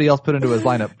get somebody else put into his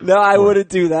lineup. No, I wouldn't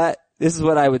do that. This is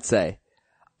what I would say.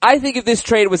 I think if this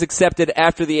trade was accepted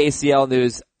after the ACL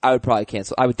news, I would probably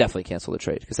cancel. I would definitely cancel the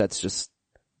trade because that's just,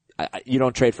 you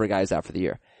don't trade for a guy who's out for the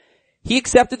year. He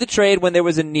accepted the trade when there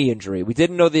was a knee injury. We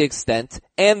didn't know the extent.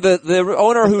 And the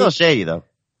owner It's who, still shady though.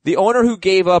 The owner who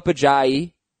gave up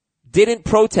Ajayi didn't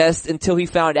protest until he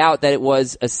found out that it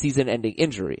was a season-ending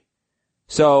injury.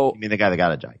 So, You mean the guy that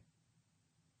got Ajayi?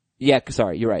 yeah,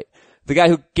 sorry, you're right. The guy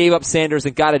who gave up Sanders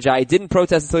and got Ajayi didn't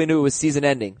protest until he knew it was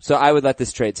season-ending. So I would let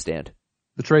this trade stand.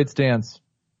 The trade stands.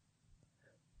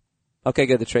 Okay,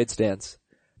 good. The trade stands.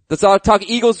 Let's all talk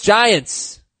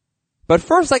Eagles-Giants. But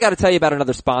first I gotta tell you about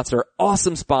another sponsor.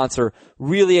 Awesome sponsor.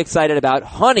 Really excited about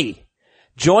Honey.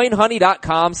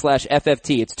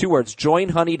 JoinHoney.com/FFT. It's 2 words.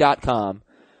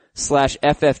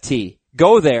 JoinHoney.com/FFT.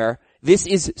 Go there. This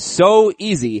is so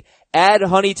easy. Add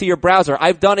Honey to your browser.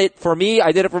 I've done it for me.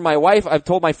 I did it for my wife. I've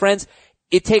told my friends.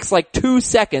 It takes like 2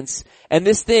 seconds, and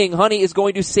this thing, Honey, is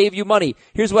going to save you money.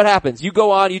 Here's what happens. You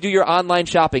go on, you do your online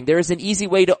shopping. There is an easy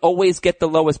way to always get the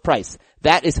lowest price.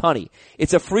 That is Honey.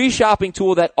 It's a free shopping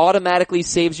tool that automatically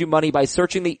saves you money by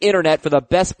searching the internet for the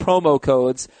best promo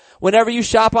codes whenever you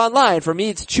shop online. For me,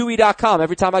 it's Chewy.com.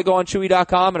 Every time I go on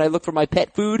Chewy.com and I look for my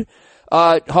pet food,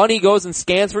 Honey goes and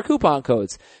scans for coupon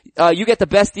codes. You get the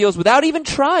best deals without even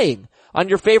trying on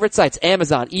your favorite sites,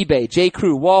 Amazon, eBay,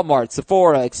 J.Crew, Walmart,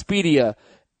 Sephora, Expedia,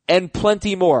 and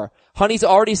plenty more. Honey's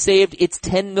already saved its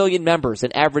 10 million members,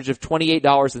 an average of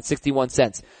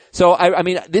 $28.61. So, I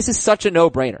mean, this is such a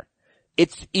no-brainer.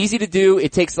 It's easy to do.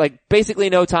 It takes like basically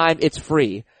no time. It's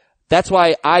free. That's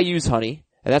why I use Honey,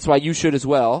 and that's why you should as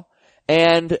well.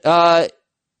 And,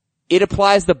 it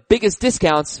applies the biggest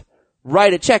discounts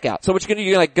right at checkout. So what you're gonna do,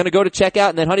 you're like gonna go to checkout,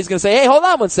 and then Honey's gonna say, hey, hold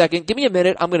on 1 second, give me a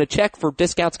minute, I'm gonna check for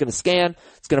discounts, gonna scan,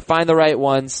 it's gonna find the right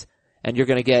ones, and you're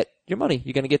gonna get your money.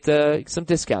 You're gonna get some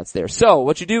discounts there. So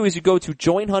what you do is you go to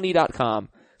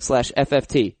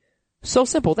joinhoney.com/FFT. So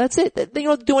simple, that's it. You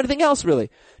don't have to do anything else really.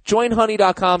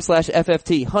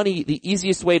 Joinhoney.com/FFT. Honey, the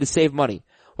easiest way to save money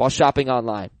while shopping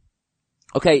online.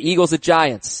 Okay, Eagles at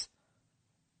Giants.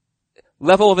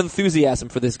 Level of enthusiasm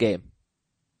for this game.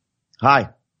 High.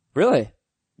 Really?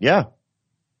 Yeah.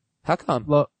 How come?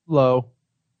 Low.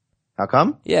 How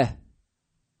come? Yeah.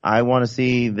 I want to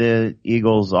see the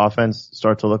Eagles offense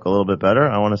start to look a little bit better.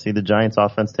 I want to see the Giants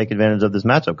offense take advantage of this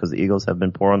matchup because the Eagles have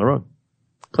been poor on the road.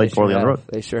 Played poorly on the road.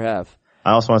 They sure have.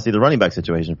 I also want to see the running back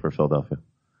situation for Philadelphia.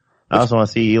 I also want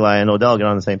to see Eli and Odell get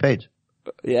on the same page.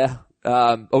 Yeah.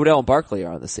 Odell and Barkley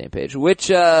are on the same page. Which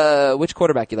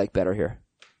quarterback you like better here?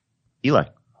 Eli.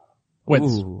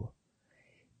 Wentz. Ooh.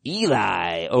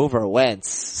 Eli over Wentz.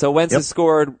 So Wentz has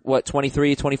scored,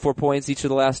 23, 24 points each of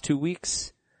the last 2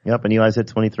 weeks? Yep, and Eli's hit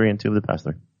 23 in 2 of the past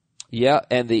 3. Yeah,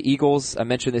 and the Eagles, I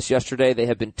mentioned this yesterday, they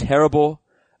have been terrible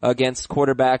against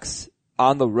quarterbacks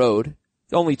on the road.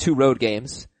 Only 2 road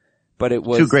games, but it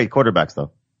was 2 great quarterbacks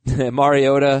though.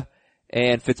 Mariota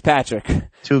and Fitzpatrick.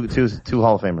 Two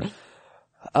Hall of Famers.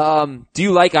 Do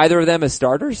you like either of them as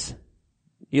starters?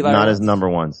 Eli Not or as number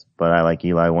ones, but I like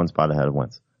Eli 1 spot ahead of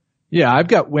Wentz. Yeah, I've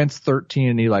got Wentz 13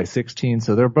 and Eli 16,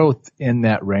 so they're both in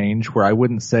that range where I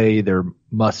wouldn't say they're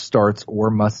must starts or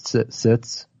must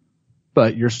sits,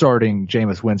 but you're starting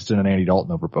Jameis Winston and Andy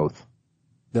Dalton over both.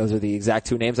 Those are the exact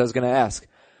 2 names I was going to ask.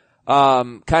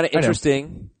 Kind of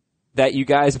interesting that you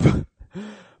guys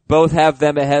both have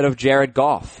them ahead of Jared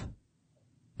Goff.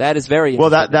 That is very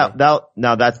interesting. Well,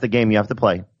 now that's the game you have to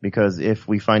play because if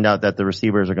we find out that the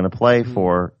receivers are going to play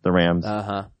for the Rams,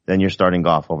 then you're starting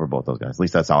Goff over both those guys. At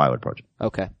least that's how I would approach it.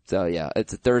 Okay. So yeah,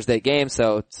 it's a Thursday game,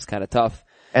 so it's kind of tough.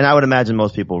 And I would imagine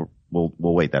most people will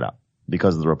wait that out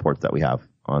because of the reports that we have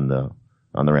on the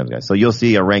Rams guys. So you'll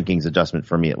see a rankings adjustment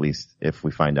for me at least if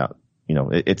we find out. You know,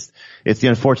 it's the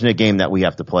unfortunate game that we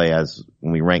have to play as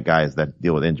when we rank guys that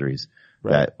deal with injuries.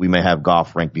 Right. That we may have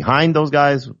Goff ranked behind those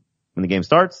guys when the game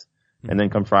starts, and then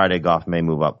come Friday, Goff may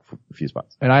move up a few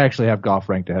spots. And I actually have Goff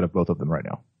ranked ahead of both of them right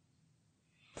now.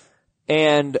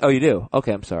 And, oh, you do?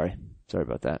 Okay, I'm sorry. Sorry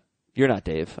about that. You're not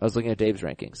Dave. I was looking at Dave's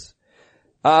rankings.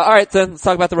 Alright, then let's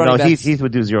talk about the running backs. No, Heath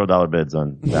would do $0 bids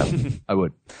on that. I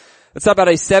would. Let's talk about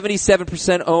a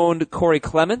 77% owned Corey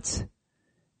Clement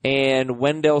and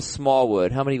Wendell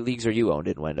Smallwood. How many leagues are you owned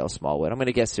in Wendell Smallwood? I'm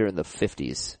gonna guess you're in the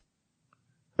 50s.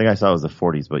 I think I saw it was the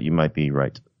 40s, but you might be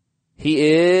right. He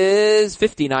is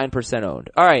 59%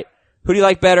 owned. Alright. Who do you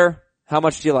like better? How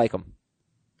much do you like him?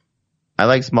 I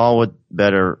like Smallwood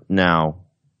better now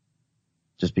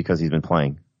just because he's been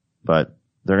playing, but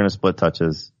they're going to split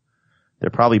touches. They're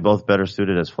probably both better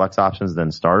suited as flex options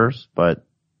than starters, but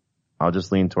I'll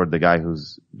just lean toward the guy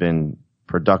who's been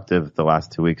productive the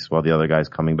last 2 weeks while the other guy's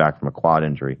coming back from a quad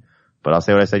injury. But I'll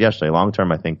say what I said yesterday. Long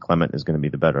term, I think Clement is going to be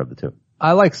the better of the 2.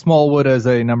 I like Smallwood as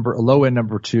a low end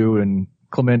number 2 and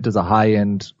Clement as a high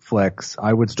end flex.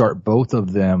 I would start both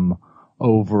of them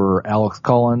over Alex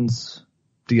Collins,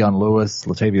 Dion Lewis,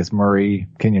 Latavius Murray,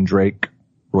 Kenyon Drake,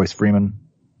 Royce Freeman.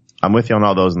 I'm with you on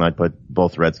all those, and I'd put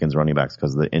both Redskins running backs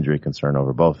because of the injury concern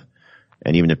over both.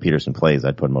 And even if Peterson plays,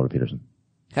 I'd put him over Peterson.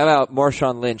 How about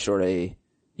Marshawn Lynch or a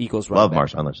Eagles running Love back?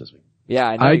 Marshawn Lynch this week. Yeah,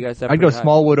 I know you guys have I'd go pretty high.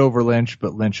 Smallwood over Lynch,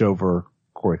 but Lynch over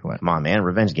Corey Clement. Come on, man.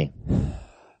 Revenge game.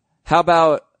 How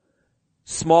about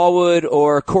Smallwood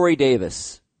or Corey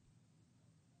Davis?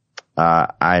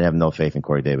 I'd have no faith in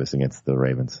Corey Davis against the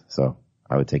Ravens. So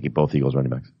I would take both Eagles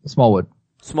running backs. Smallwood.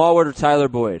 Smallwood or Tyler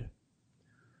Boyd?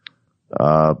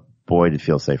 Boyd would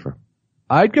feel safer.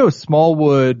 I'd go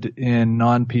Smallwood in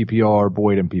non-PPR,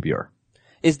 Boyd in PPR.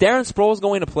 Is Darren Sproles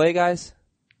going to play, guys?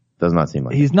 Does not seem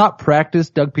like He's not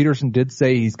practiced. Doug Peterson did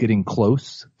say he's getting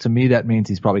close. To me, that means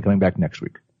he's probably coming back next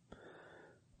week.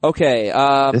 Okay.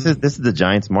 This is the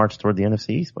Giants' march toward the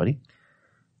NFC East, buddy.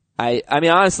 I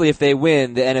mean, honestly, if they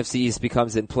win, the NFC East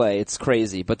becomes in play. It's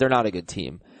crazy, but they're not a good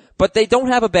team. But they don't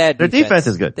have a bad defense. Their defense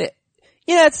is good.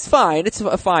 Yeah, it's fine. It's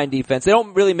a fine defense. They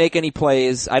don't really make any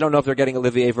plays. I don't know if they're getting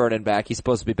Olivier Vernon back. He's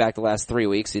supposed to be back the last 3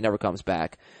 weeks. He never comes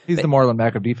back. He's the Marlon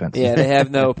Mack of defense. Yeah, they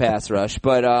have no pass rush,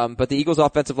 but the Eagles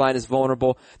offensive line is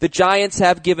vulnerable. The Giants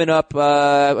have given up,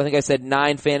 I think I said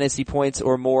 9 fantasy points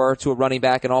or more to a running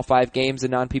back in all 5 games in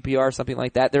non-PPR, something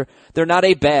like that. They're not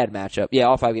a bad matchup. Yeah,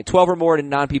 all 5 games. 12 or more in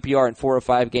non-PPR in 4 or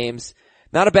 5 games.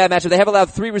 Not a bad matchup. They have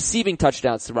allowed 3 receiving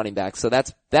touchdowns to running backs, so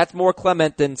that's more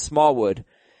clement than Smallwood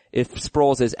if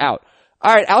Sproles is out.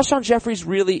 Alright, Alshon Jeffrey's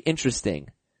really interesting.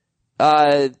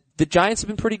 The Giants have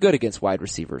been pretty good against wide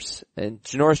receivers, and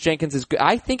Janoris Jenkins is good.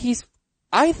 I think he's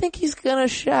gonna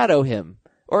shadow him,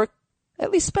 or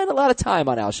at least spend a lot of time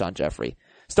on Alshon Jeffrey.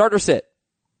 Start or sit?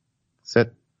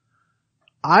 Sit.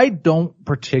 I don't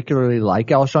particularly like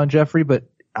Alshon Jeffrey, but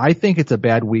I think it's a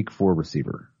bad week for a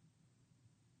receiver.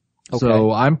 Okay.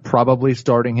 So I'm probably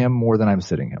starting him more than I'm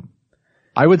sitting him.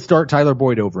 I would start Tyler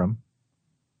Boyd over him,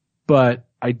 but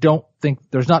I don't think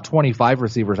there's not 25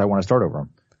 receivers I want to start over him.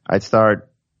 I'd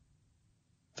start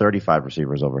 35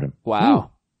 receivers over him.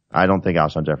 Wow. I don't think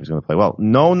Alshon Jeffrey's going to play well.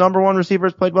 No number 1 receiver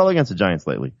has played well against the Giants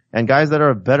lately. And guys that are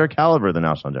a better caliber than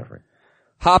Alshon Jeffrey.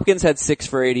 Hopkins had 6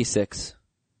 for 86.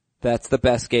 That's the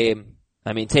best game.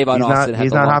 I mean, Tavon Austin had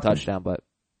the long touchdown, but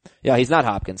yeah, he's not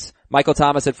Hopkins. Michael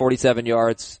Thomas had 47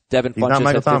 yards. Devin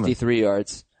Funchess had 53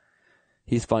 yards.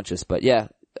 He's Funchess, but yeah,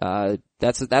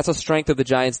 that's a strength of the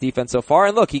Giants defense so far.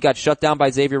 And look, he got shut down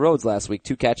by Xavier Rhodes last week.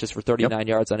 2 catches for 39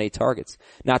 yards on 8 targets.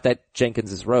 Not that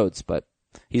Jenkins is Rhodes, but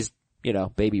he's,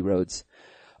 baby Rhodes.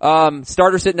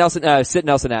 Starter sit Nelson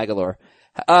Aguilar.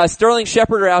 Sterling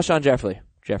Shepard or Alshon Jeffrey?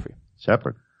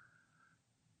 Shepard.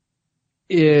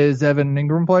 Is Evan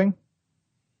Ingram playing?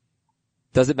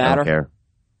 Does it I matter? don't care.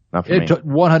 Not for me. It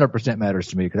 100% matters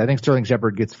to me because I think Sterling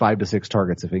Shepard gets 5 to 6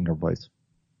 targets if Ingram plays.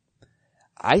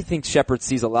 I think Shepard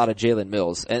sees a lot of Jalen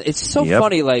Mills. And it's so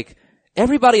funny, like,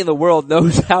 everybody in the world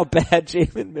knows how bad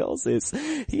Jalen Mills is.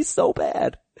 He's so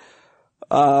bad.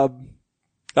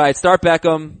 Alright, start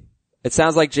Beckham. It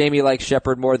sounds like Jamie likes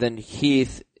Shepard more than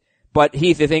Heath. But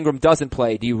Heath, if Ingram doesn't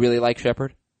play, do you really like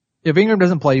Shepard? If Ingram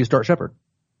doesn't play, you start Shepard.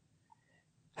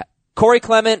 Corey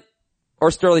Clement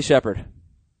or Sterling Shepard?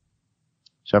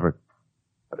 Shepard.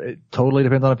 It totally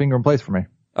depends on if Ingram plays for me.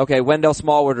 Okay, Wendell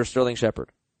Smallwood or Sterling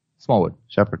Shepard? Smallwood.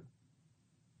 Shepard.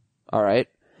 Alright.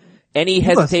 Any You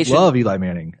hesitation? must love Eli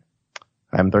Manning.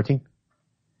 I'm 13.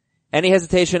 Any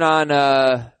hesitation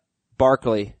on,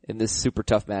 Barkley in this super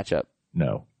tough matchup?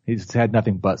 No. He's had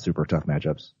nothing but super tough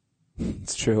matchups.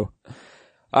 It's true.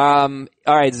 Alright,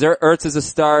 Ertz is a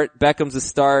start, Beckham's a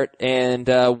start, and,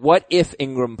 what if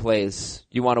Ingram plays?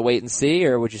 You want to wait and see,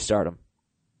 or would you start him?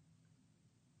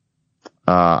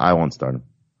 I won't start him.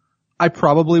 I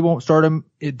probably won't start him.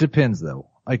 It depends though.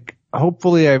 Like,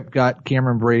 hopefully I've got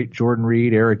Cameron Brate, Jordan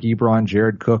Reed, Eric Ebron,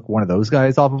 Jared Cook, one of those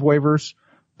guys off of waivers.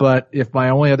 But if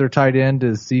my only other tight end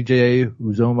is CJ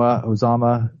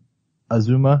Uzama,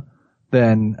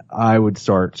 then I would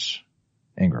start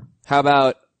Ingram. How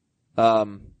about,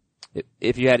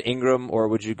 if you had Ingram, or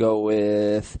would you go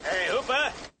with... Hey,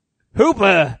 Hooper!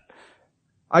 Hooper!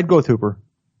 I'd go with Hooper.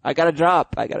 I got a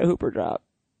Hooper drop.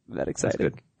 I'm that excited.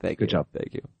 That's good. Thank Good you. job.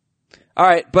 Thank you.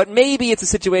 Alright, but maybe it's a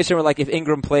situation where, like, if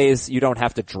Ingram plays, you don't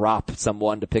have to drop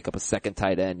someone to pick up a second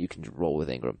tight end. You can roll with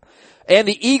Ingram. And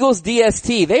the Eagles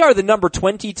DST, they are the number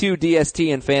 22 DST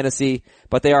in fantasy,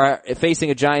 but they are facing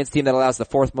a Giants team that allows the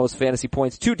 4th most fantasy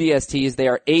points to DSTs. They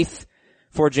are 8th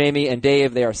for Jamie and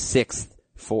Dave. They are 6th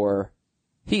for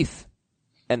Heath.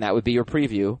 And that would be your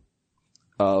preview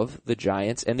of the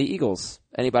Giants and the Eagles.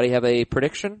 Anybody have a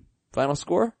prediction? Final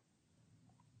score?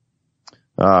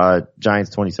 Giants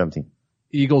 2017.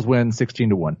 Eagles win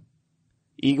 16-1.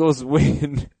 Eagles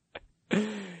win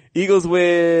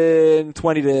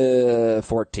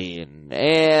 20-14.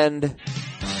 And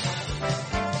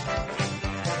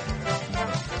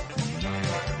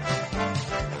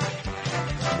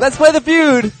Let's play the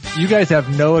feud. You guys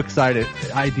have no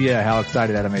idea how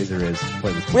excited Adam Azer is to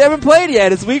play this. We haven't played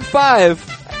yet. It's week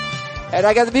 5. And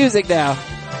I got the music now. All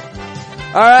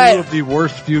Two right. of the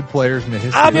worst feud players in the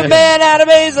history. I'm your man, Adam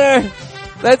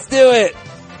Azer. Let's do it.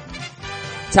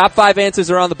 Top 5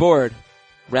 answers are on the board.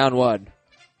 Round 1.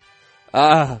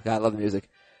 God, I love the music.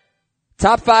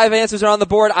 Top 5 answers are on the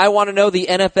board. I want to know the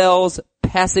NFL's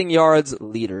passing yards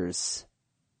leaders.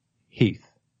 Heath.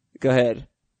 Go ahead.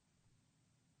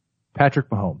 Patrick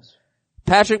Mahomes.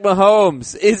 Patrick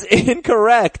Mahomes is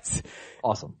incorrect.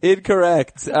 Awesome.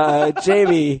 Incorrect.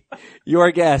 Jamie,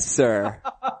 your guess, sir.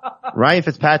 Ryan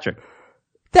Fitzpatrick.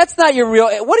 That's not your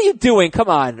real, what are you doing? Come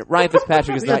on. Ryan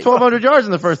Fitzpatrick is He had not 1,200 yards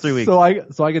in the first 3 weeks. So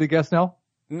I get a guess now?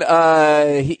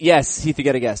 Yes, Heath, you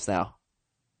get a guess now.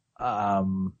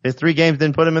 His 3 games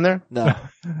didn't put him in there? No.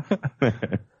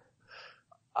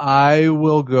 I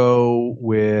will go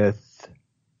with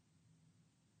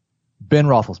Ben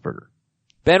Roethlisberger.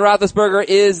 Ben Roethlisberger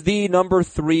is the number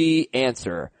 3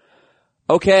 answer.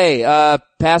 Okay,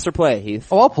 pass or play, Heath?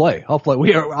 Oh, I'll play.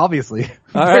 We are obviously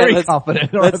All very right,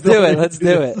 confident. in our Let's do it. ability Let's to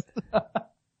do it.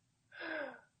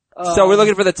 So we're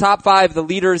looking for the top 5, the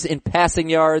leaders in passing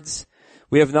yards.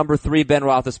 We have number 3, Ben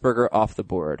Roethlisberger, off the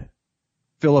board.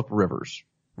 Phillip Rivers.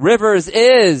 Rivers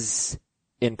is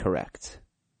incorrect.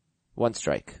 1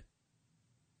 strike.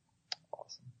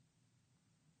 Awesome.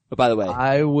 But by the way,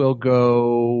 I will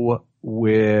go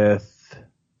with,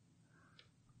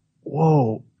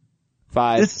 5.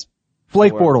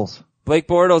 Blake 4. Bortles. Blake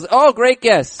Bortles. Oh, great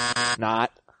guess. Not.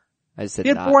 I said He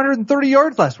had not. 430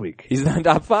 yards last week. He's not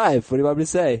top 5. What do you want me to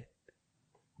say?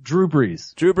 Drew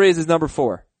Brees. Drew Brees is number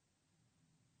 4.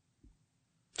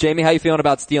 Jamie, how you feeling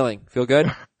about stealing? Feel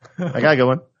good? I got a good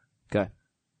one. Okay.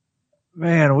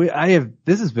 Man,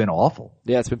 this has been awful.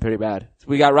 Yeah, it's been pretty bad. So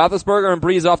we got Roethlisberger and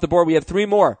Brees off the board. We have 3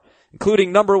 more,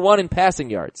 including number 1 in passing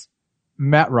yards.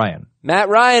 Matt Ryan. Matt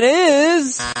Ryan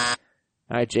is...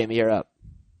 All right, Jamie, you're up.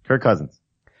 Kirk Cousins.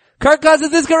 Kirk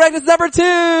Cousins is correct. It's number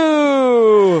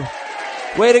 2.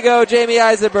 Way to go, Jamie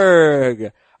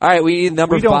Eisenberg. All right, we need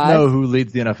number 5. We don't know who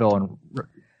leads the NFL in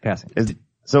passing.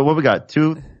 So what we got?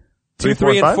 2, 2,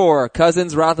 3, and 4.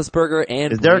 Cousins, Roethlisberger,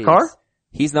 and Is Derek Brees. Carr?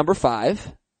 He's number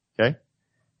 5. Okay.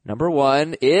 Number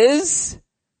 1 is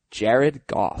Jared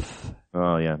Goff.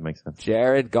 Oh yeah, makes sense.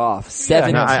 Jared Goff,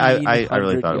 1,700 I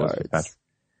really thought yards. it was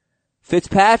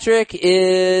Fitzpatrick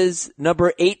is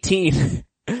number 18.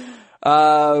 Who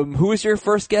was your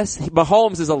first guess?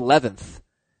 Mahomes is 11th.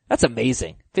 That's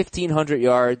amazing. 1,500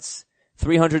 yards,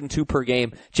 302 per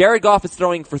game. Jared Goff is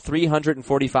throwing for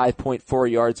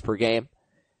 345.4 yards per game.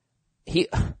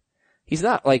 He's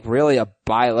not like really a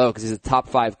buy low because he's a top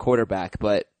 5 quarterback,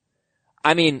 but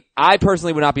I mean, I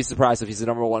personally would not be surprised if he's the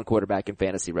number 1 quarterback in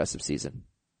fantasy rest of season.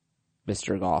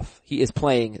 Mr. Goff. He is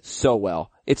playing so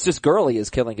well. It's just Gurley is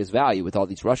killing his value with all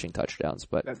these rushing touchdowns,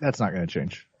 but That's not going to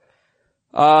change.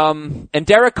 and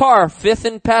Derek Carr, 5th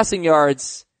in passing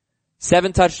yards,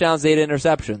 7 touchdowns, 8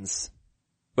 interceptions.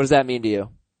 What does that mean to you?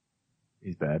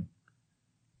 He's bad.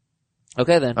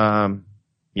 Okay then.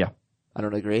 Yeah. I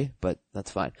don't agree, but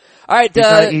that's fine. All right,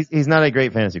 He's not a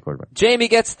great fantasy quarterback. Jamie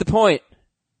gets the point.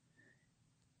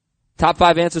 Top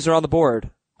 5 answers are on the board.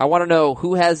 I want to know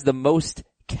who has the most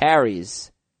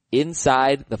carries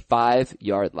inside the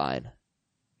 5-yard line.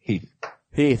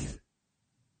 Heath.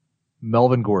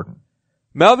 Melvin Gordon.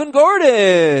 Melvin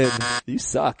Gordon! You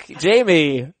suck.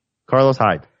 Jamie. Carlos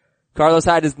Hyde. Carlos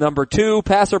Hyde is number 2.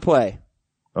 Pass or play?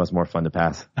 Oh, it's more fun to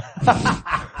pass.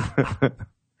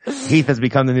 Heath has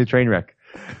become the new train wreck.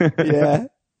 Yeah.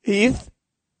 Heath.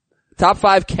 Top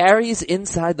 5 carries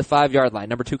inside the 5-yard line.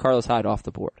 Number 2, Carlos Hyde off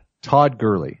the board. Todd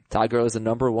Gurley. Todd Gurley is the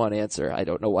number 1 answer. I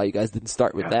don't know why you guys didn't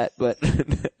start with that, but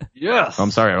Yes.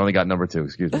 I'm sorry, I only got number 2,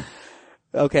 excuse me.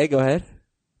 okay, go ahead.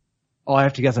 Oh, I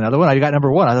have to guess another one? I got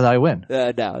number 1. I thought I win.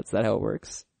 No, it's not how it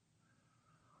works.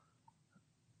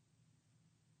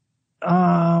 3,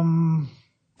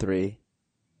 2.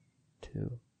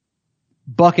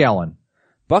 Buck Allen.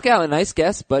 Buck Allen, nice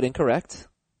guess, but incorrect.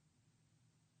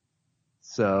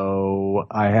 So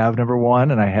I have number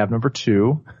 1 and I have number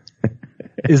 2.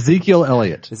 Ezekiel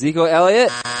Elliott. Ezekiel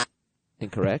Elliott,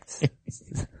 incorrect.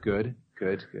 Good.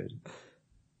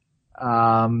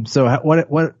 So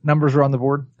what numbers are on the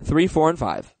board? 3, 4, and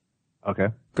 5. Okay.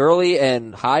 Gurley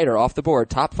and Hyde are off the board.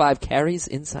 Top 5 carries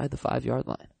inside the 5-yard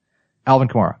line. Alvin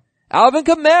Kamara. Alvin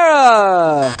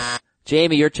Kamara!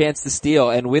 Jamie, your chance to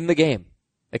steal and win the game.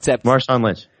 Except Marshawn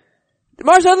Lynch.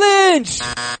 Marshawn Lynch!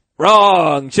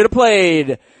 Wrong. Should have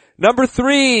played. Number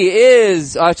 3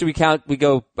 is, actually we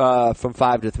go, from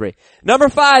 5 to 3. Number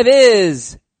 5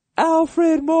 is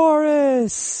Alfred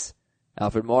Morris.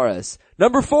 Alfred Morris.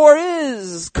 Number 4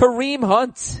 is Kareem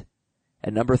Hunt.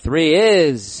 And number 3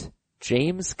 is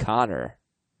James Conner.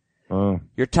 Oh.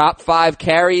 Your top 5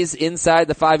 carries inside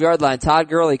the 5-yard line. Todd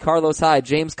Gurley, Carlos Hyde,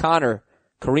 James Conner,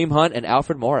 Kareem Hunt, and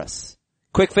Alfred Morris.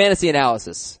 Quick fantasy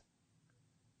analysis.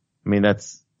 I mean,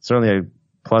 that's certainly a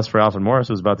plus for Alfred Morris,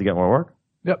 who's about to get more work.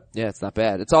 Yep. Yeah, it's not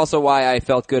bad. It's also why I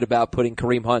felt good about putting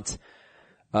Kareem Hunt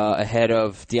ahead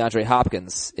of DeAndre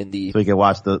Hopkins in the... So he can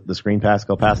watch the screen pass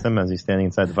go past him as he's standing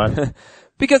inside the 5.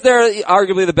 Because they're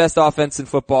arguably the best offense in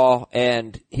football,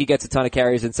 and he gets a ton of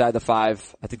carries inside the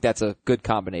 5. I think that's a good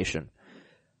combination.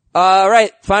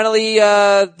 Right. Finally,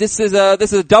 this is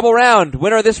a double round.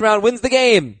 Winner of this round wins the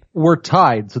game. We're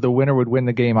tied, so the winner would win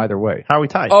the game either way. How are we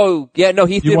tied? Oh, yeah, no,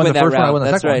 Heath You did won win the that first round, I round. won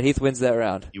the That's second right. one. Heath wins that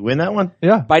round. You win that one?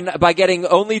 Yeah. By getting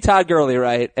only Todd Gurley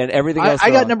right and everything else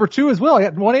I got wrong. number 2 as well. I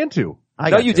got 1 and 2.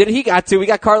 No, you didn't. He got 2. We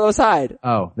got Carlos Hyde.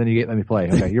 Oh, then let me play.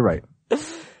 Okay, you're right.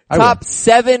 Top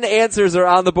 7 answers are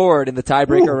on the board in the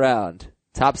tiebreaker round.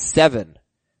 Top 7.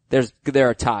 There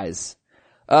are ties.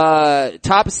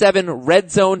 Top 7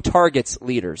 red zone targets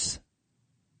leaders.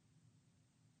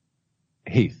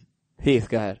 Heath. Heath,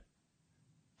 go ahead.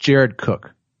 Jared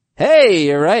Cook. Hey,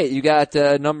 you're right. You got,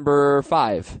 number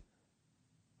 5.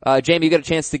 Jamie, you got a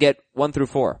chance to get 1 through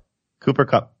 4. Cooper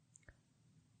Kupp.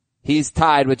 He's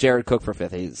tied with Jared Cook for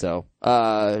 5th. So,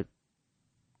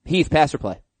 Heath, pass or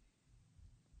play?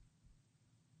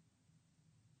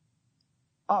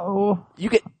 Oh. You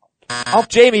get,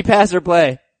 Jamie, pass or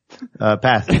play?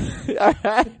 Pass.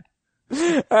 Alright.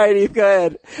 Alright, Heath, go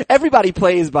ahead. Everybody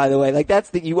plays, by the way. Like,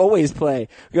 you always play.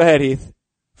 Go ahead, Heath.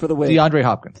 For the win. DeAndre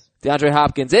Hopkins. DeAndre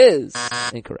Hopkins is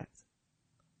incorrect.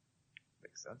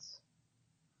 Makes sense.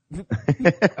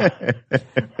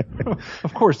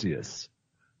 Of course he is.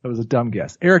 That was a dumb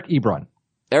guess. Eric Ebron.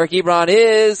 Eric Ebron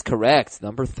is correct.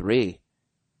 Number 3.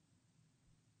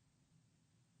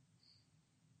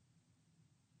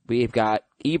 We've got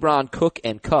Ebron, Cook,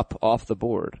 and Kupp off the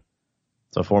board.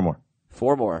 So 4 more.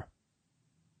 4 more.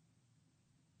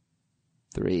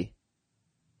 3,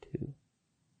 2,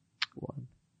 1.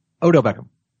 Odell Beckham.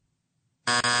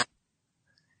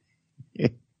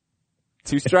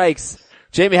 2 strikes.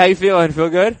 Jamie, how you feeling? Feel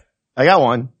good? I got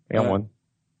one.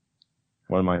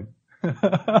 One of mine.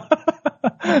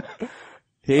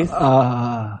 Heath?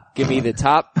 Give me the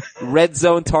top red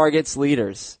zone targets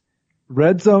leaders.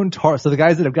 Red zone so the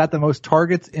guys that have got the most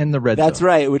targets in the red zone. That's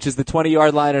right, which is the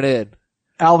 20-yard line and in.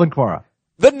 Alvin Kamara.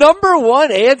 The number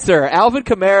 1 answer. Alvin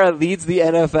Kamara leads the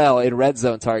NFL in red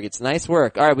zone targets. Nice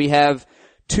work. All right, we have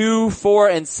 2, 4,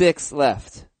 and 6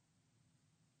 left.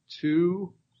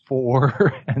 2,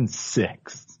 4, and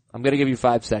 6. I'm going to give you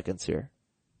 5 seconds here.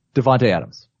 Devontae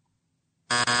Adams.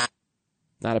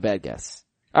 Not a bad guess.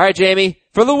 All right, Jamie,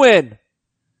 for the win.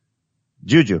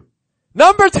 Juju.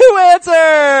 Number 2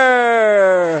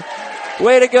 answer!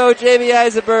 Way to go, Jamie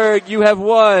Eisenberg. You have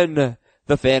won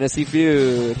the Fantasy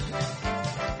Feud.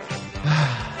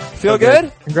 Feel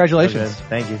good? Congratulations.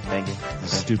 Thank you.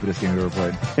 Stupidest game we ever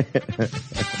played.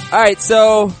 All right,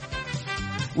 so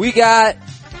we got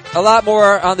a lot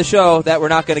more on the show that we're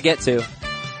not going to get to.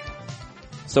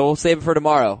 So we'll save it for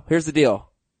tomorrow. Here's the deal.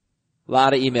 A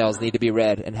lot of emails need to be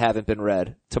read and haven't been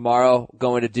read. Tomorrow,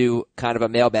 going to do kind of a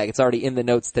mailbag. It's already in the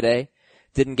notes today.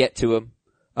 Didn't get to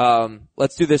them.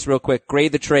 Let's do this real quick.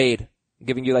 Grade the trade. I'm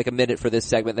giving you like a minute for this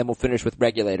segment, then we'll finish with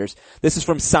regulators. This is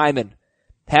from Simon.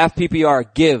 Half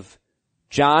PPR, give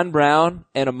John Brown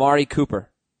and Amari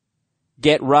Cooper.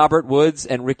 Get Robert Woods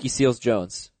and Ricky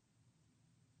Seals-Jones.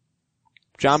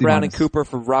 John C-. Brown and Cooper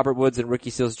for Robert Woods and Ricky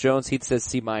Seals-Jones. Heath says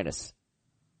C-.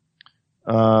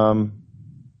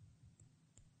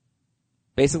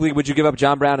 Basically, would you give up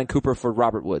John Brown and Cooper for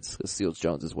Robert Woods? Because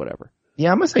Seals-Jones is whatever.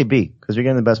 Yeah, I'm gonna say B, because you're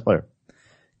getting the best player.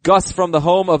 Gus from the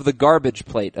home of the garbage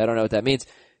plate. I don't know what that means.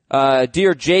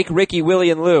 Dear Jake, Ricky,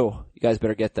 Willie, and Lou. You guys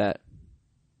better get that.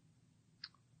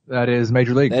 That is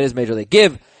Major League. That is Major League.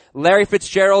 Give Larry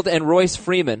Fitzgerald and Royce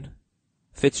Freeman.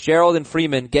 Fitzgerald and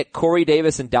Freeman. Get Corey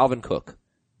Davis and Dalvin Cook.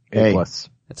 A+. That's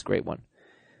a great one.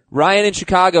 Ryan in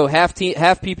Chicago, half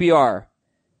PPR.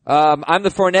 I'm the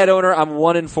Fournette owner. I'm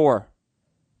 1-4.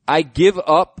 I give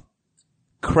up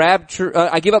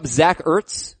I give up Zach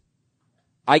Ertz.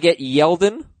 I get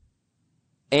Yeldon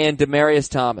and Demaryius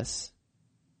Thomas.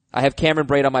 I have Cameron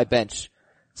Braid on my bench.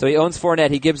 So he owns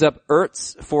Fournette. He gives up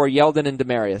Ertz for Yeldon and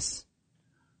Demaryius.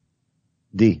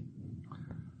 D.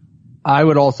 I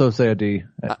would also say a D.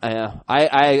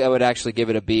 I would actually give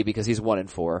it a B because he's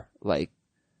 1-4. Like,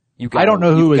 I don't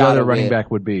know who his other running back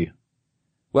would be.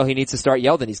 Well, he needs to start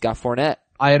Yeldon. He's got Fournette.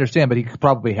 I understand, but he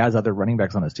probably has other running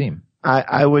backs on his team.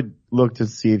 I would look to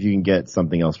see if you can get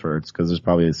something else for Ertz, because there's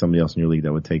probably somebody else in your league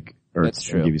that would take Ertz That's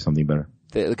true. and give you something better.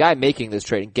 The guy making this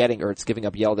trade and getting Ertz, giving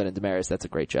up Yeldon and Demaryius, that's a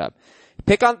great job.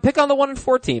 Pick on the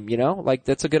 1-4 team, you know? Like,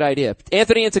 that's a good idea.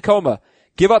 Anthony in Tacoma.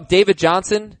 Give up David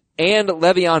Johnson and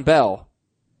Le'Veon Bell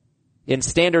in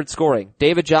standard scoring.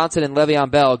 David Johnson and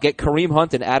Le'Veon Bell. Get Kareem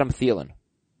Hunt and Adam Thielen.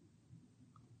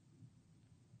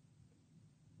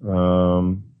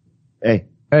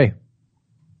 Hey.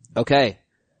 Okay.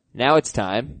 Now it's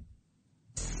time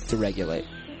to regulate.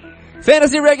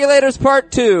 Fantasy Regulators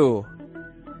Part 2.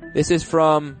 This is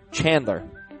from Chandler.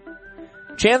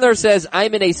 Chandler says,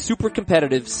 I'm in a super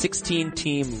competitive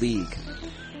 16-team league.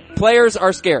 Players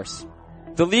are scarce.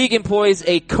 The league employs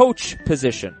a coach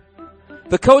position.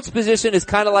 The coach position is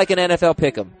kind of like an NFL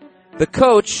pick'em. The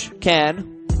coach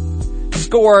can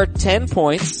score 10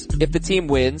 points if the team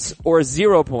wins or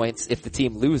 0 points if the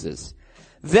team loses.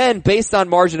 Then, based on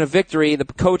margin of victory, the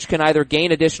coach can either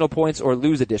gain additional points or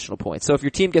lose additional points. So if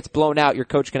your team gets blown out, your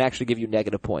coach can actually give you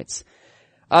negative points.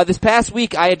 This past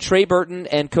week, I had Trey Burton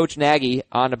and Coach Nagy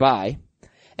on a bye.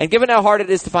 And given how hard it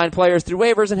is to find players through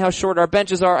waivers and how short our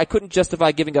benches are, I couldn't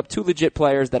justify giving up 2 legit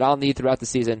players that I'll need throughout the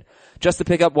season just to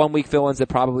pick up 1 week fill-ins that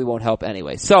probably won't help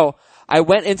anyway. So, I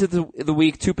went into the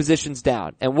week 2 positions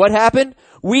down. And what happened?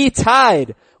 We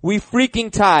tied. We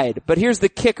freaking tied. But here's the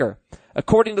kicker.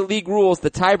 According to league rules, the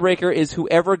tiebreaker is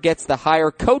whoever gets the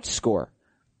higher coach score.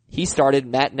 He started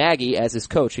Matt Nagy as his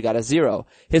coach. He got a 0.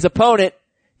 His opponent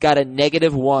got a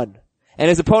 -1. And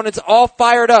his opponent's all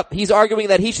fired up. He's arguing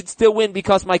that he should still win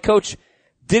because my coach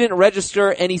didn't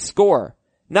register any score.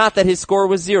 Not that his score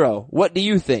was 0. What do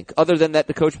you think, other than that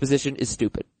the coach position is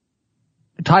stupid?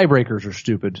 Tiebreakers are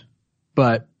stupid,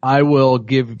 but I will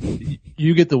give,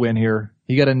 you get the win here.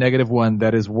 He got a -1.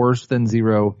 That is worse than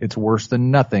 0. It's worse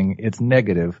than nothing. It's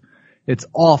negative. It's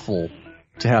awful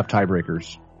to have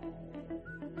tiebreakers.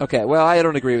 Okay, well, I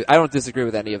don't disagree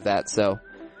with any of that, so.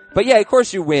 But yeah, of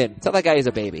course you win. Tell that guy he's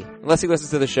a baby. Unless he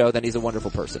listens to the show, then he's a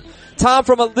wonderful person. Tom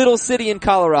from a little city in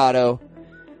Colorado.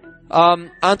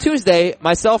 On Tuesday,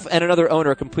 myself and another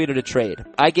owner completed a trade.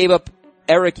 I gave up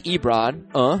Eric Ebron,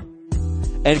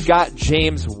 and got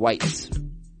James White.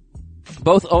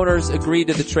 Both owners agreed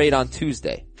to the trade on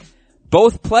Tuesday.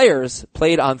 Both players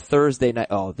played on Thursday night.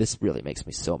 Oh, this really makes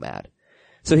me so mad.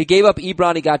 So he gave up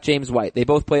Ebron, he got James White. They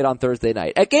both played on Thursday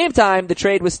night. At game time, the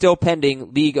trade was still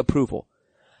pending league approval.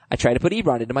 I tried to put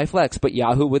Ebron into my flex, but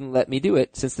Yahoo wouldn't let me do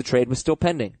it since the trade was still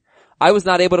pending. I was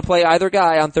not able to play either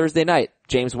guy on Thursday night,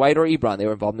 James White or Ebron. They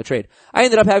were involved in the trade. I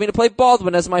ended up having to play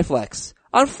Baldwin as my flex.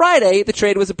 On Friday, the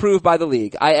trade was approved by the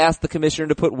league. I asked the commissioner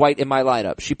to put White in my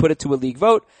lineup. She put it to a league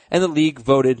vote, and the league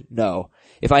voted no.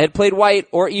 If I had played White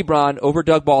or Ebron over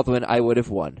Doug Baldwin, I would have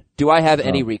won. Do I have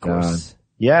any recourse? God.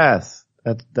 Yes.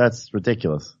 That's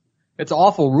ridiculous. It's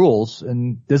awful rules,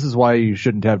 and this is why you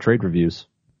shouldn't have trade reviews.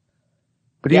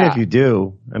 But even if you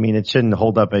do, I mean, it shouldn't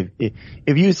hold up.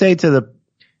 If you say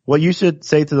what you should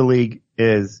say to the league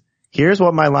is, here's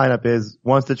what my lineup is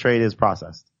once the trade is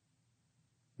processed.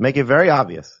 Make it very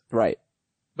obvious. Right.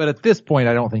 But at this point,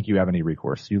 I don't think you have any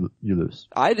recourse. You lose.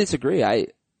 I disagree. I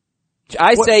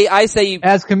say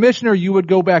as commissioner, you would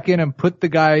go back in and put the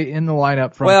guy in the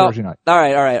lineup from Thursday night. All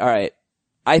right.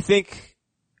 I think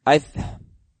I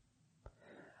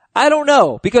don't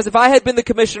know, because if I had been the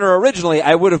commissioner originally,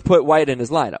 I would have put White in his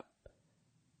lineup.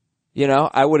 You know,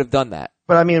 I would have done that.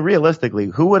 But I mean, realistically,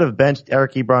 who would have benched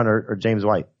Eric Ebron or James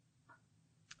White?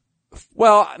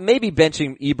 Well, maybe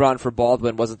benching Ebron for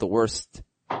Baldwin wasn't the worst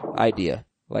idea.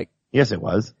 Like, yes, it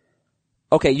was.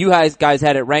 Okay, you guys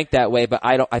had it ranked that way, but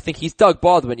I think he's Doug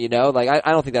Baldwin, you know? Like,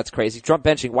 I don't think that's crazy. Trump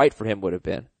benching White for him would have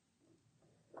been.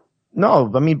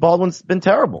 No, I mean, Baldwin's been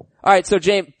terrible. Alright,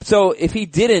 so if he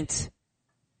didn't,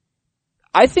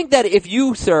 I think that if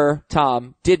you, sir,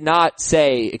 Tom, did not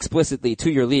say explicitly to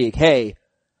your league, hey,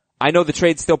 I know the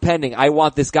trade's still pending, I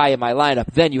want this guy in my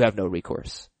lineup, then you have no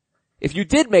recourse. If you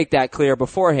did make that clear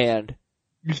beforehand,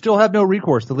 you still have no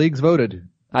recourse. The league's voted.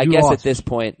 I guess at this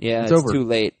point, yeah, it's over. Too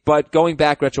late. But going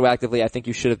back retroactively, I think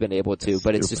you should have been able to,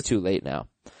 but it's just too late now.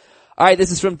 Alright,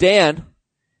 this is from Dan.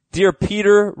 Dear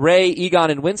Peter, Ray, Egon,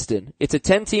 and Winston, it's a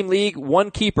 10-team league,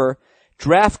 1 keeper.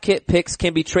 Draft kit picks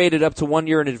can be traded up to 1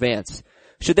 year in advance.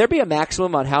 Should there be a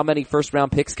maximum on how many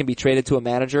first-round picks can be traded to a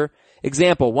manager?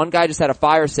 Example, one guy just had a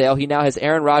fire sale. He now has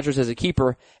Aaron Rodgers as a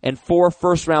keeper and 4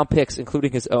 first-round picks,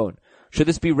 including his own. Should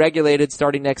this be regulated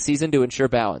starting next season to ensure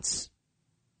balance?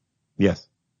 Yes.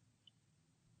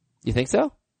 You think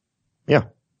so? Yeah.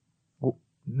 Well,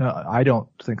 no, I don't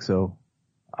think so.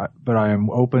 But I am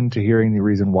open to hearing the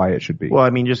reason why it should be. Well, I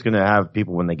mean, you're just going to have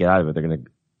people when they get out of it, they're going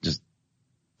to just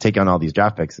take on all these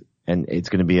draft picks, and it's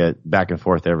going to be a back and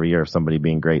forth every year of somebody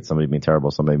being great, somebody being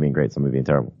terrible, somebody being great, somebody being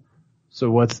terrible. So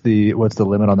what's the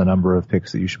limit on the number of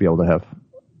picks that you should be able to have?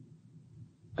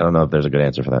 I don't know if there's a good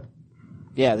answer for that.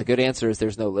 Yeah, the good answer is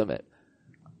there's no limit.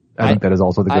 I think that is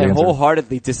also the good answer. I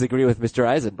wholeheartedly disagree with Mr.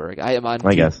 Eisenberg. I am on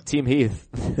Team Heath.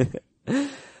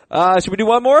 Should we do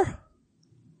one more?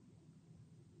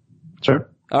 Sure.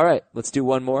 All right, let's do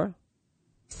one more.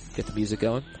 Get the music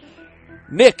going.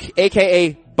 Nick,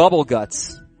 aka Bubble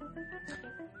Guts.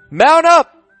 Mount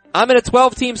up! I'm in a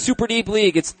 12-team super deep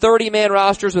league. It's 30-man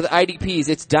rosters with IDPs.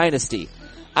 It's Dynasty.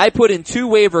 I put in 2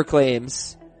 waiver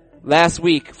claims last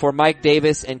week for Mike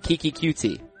Davis and Kiki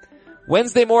QT.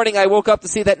 Wednesday morning, I woke up to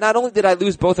see that not only did I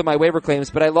lose both of my waiver claims,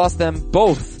 but I lost them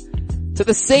both to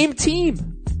the same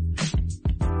team.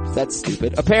 That's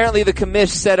stupid. Apparently, the commish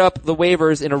set up the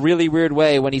waivers in a really weird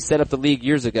way when he set up the league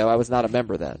years ago. I was not a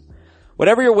member then.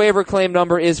 Whatever your waiver claim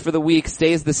number is for the week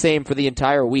stays the same for the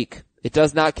entire week. It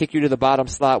does not kick you to the bottom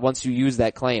slot once you use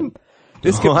that claim.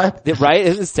 This could, right?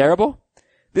 Isn't this terrible?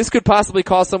 This could possibly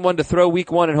cause someone to throw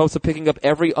week 1 in hopes of picking up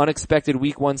every unexpected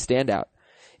week 1 standout.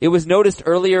 It was noticed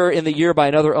earlier in the year by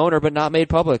another owner, but not made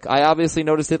public. I obviously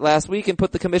noticed it last week and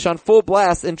put the commish on full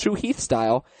blast in true Heath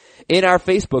style in our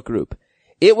Facebook group.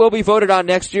 It will be voted on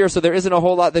next year, so there isn't a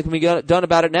whole lot that can be done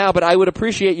about it now, but I would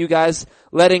appreciate you guys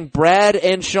letting Brad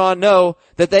and Sean know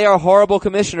that they are horrible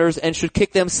commissioners and should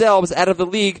kick themselves out of the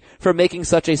league for making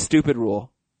such a stupid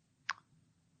rule.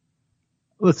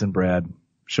 Listen, Brad,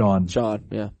 Sean,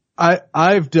 yeah.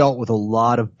 I've dealt with a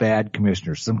lot of bad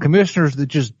commissioners. Some commissioners that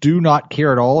just do not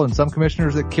care at all, and some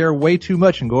commissioners that care way too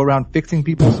much and go around fixing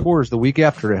people's scores the week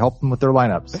after to help them with their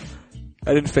lineups.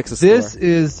 I didn't fix a score. This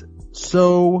is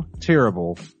so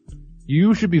terrible.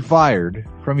 You should be fired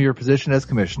from your position as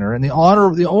commissioner, and the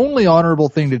only honorable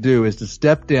thing to do is to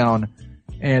step down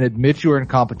and admit your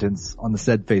incompetence on the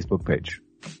said Facebook page.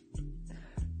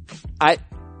 I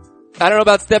don't know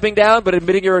about stepping down, but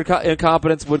admitting your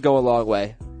incompetence would go a long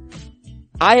way.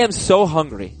 I am so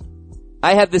hungry.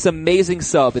 I have this amazing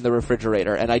sub in the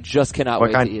refrigerator, and I just cannot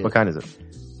wait to eat it. What kind is it?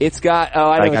 It's got,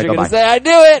 I know what you're going to say.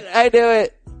 I knew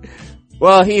it!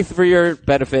 Well, Heath, for your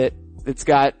benefit, it's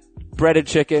got breaded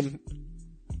chicken.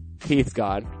 Heath's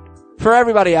gone. For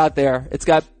everybody out there, it's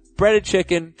got breaded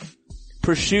chicken,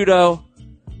 prosciutto,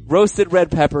 roasted red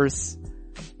peppers,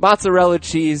 mozzarella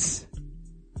cheese,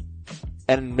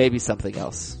 and maybe something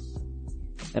else.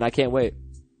 And I can't wait.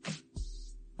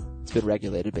 It's been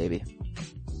regulated, baby.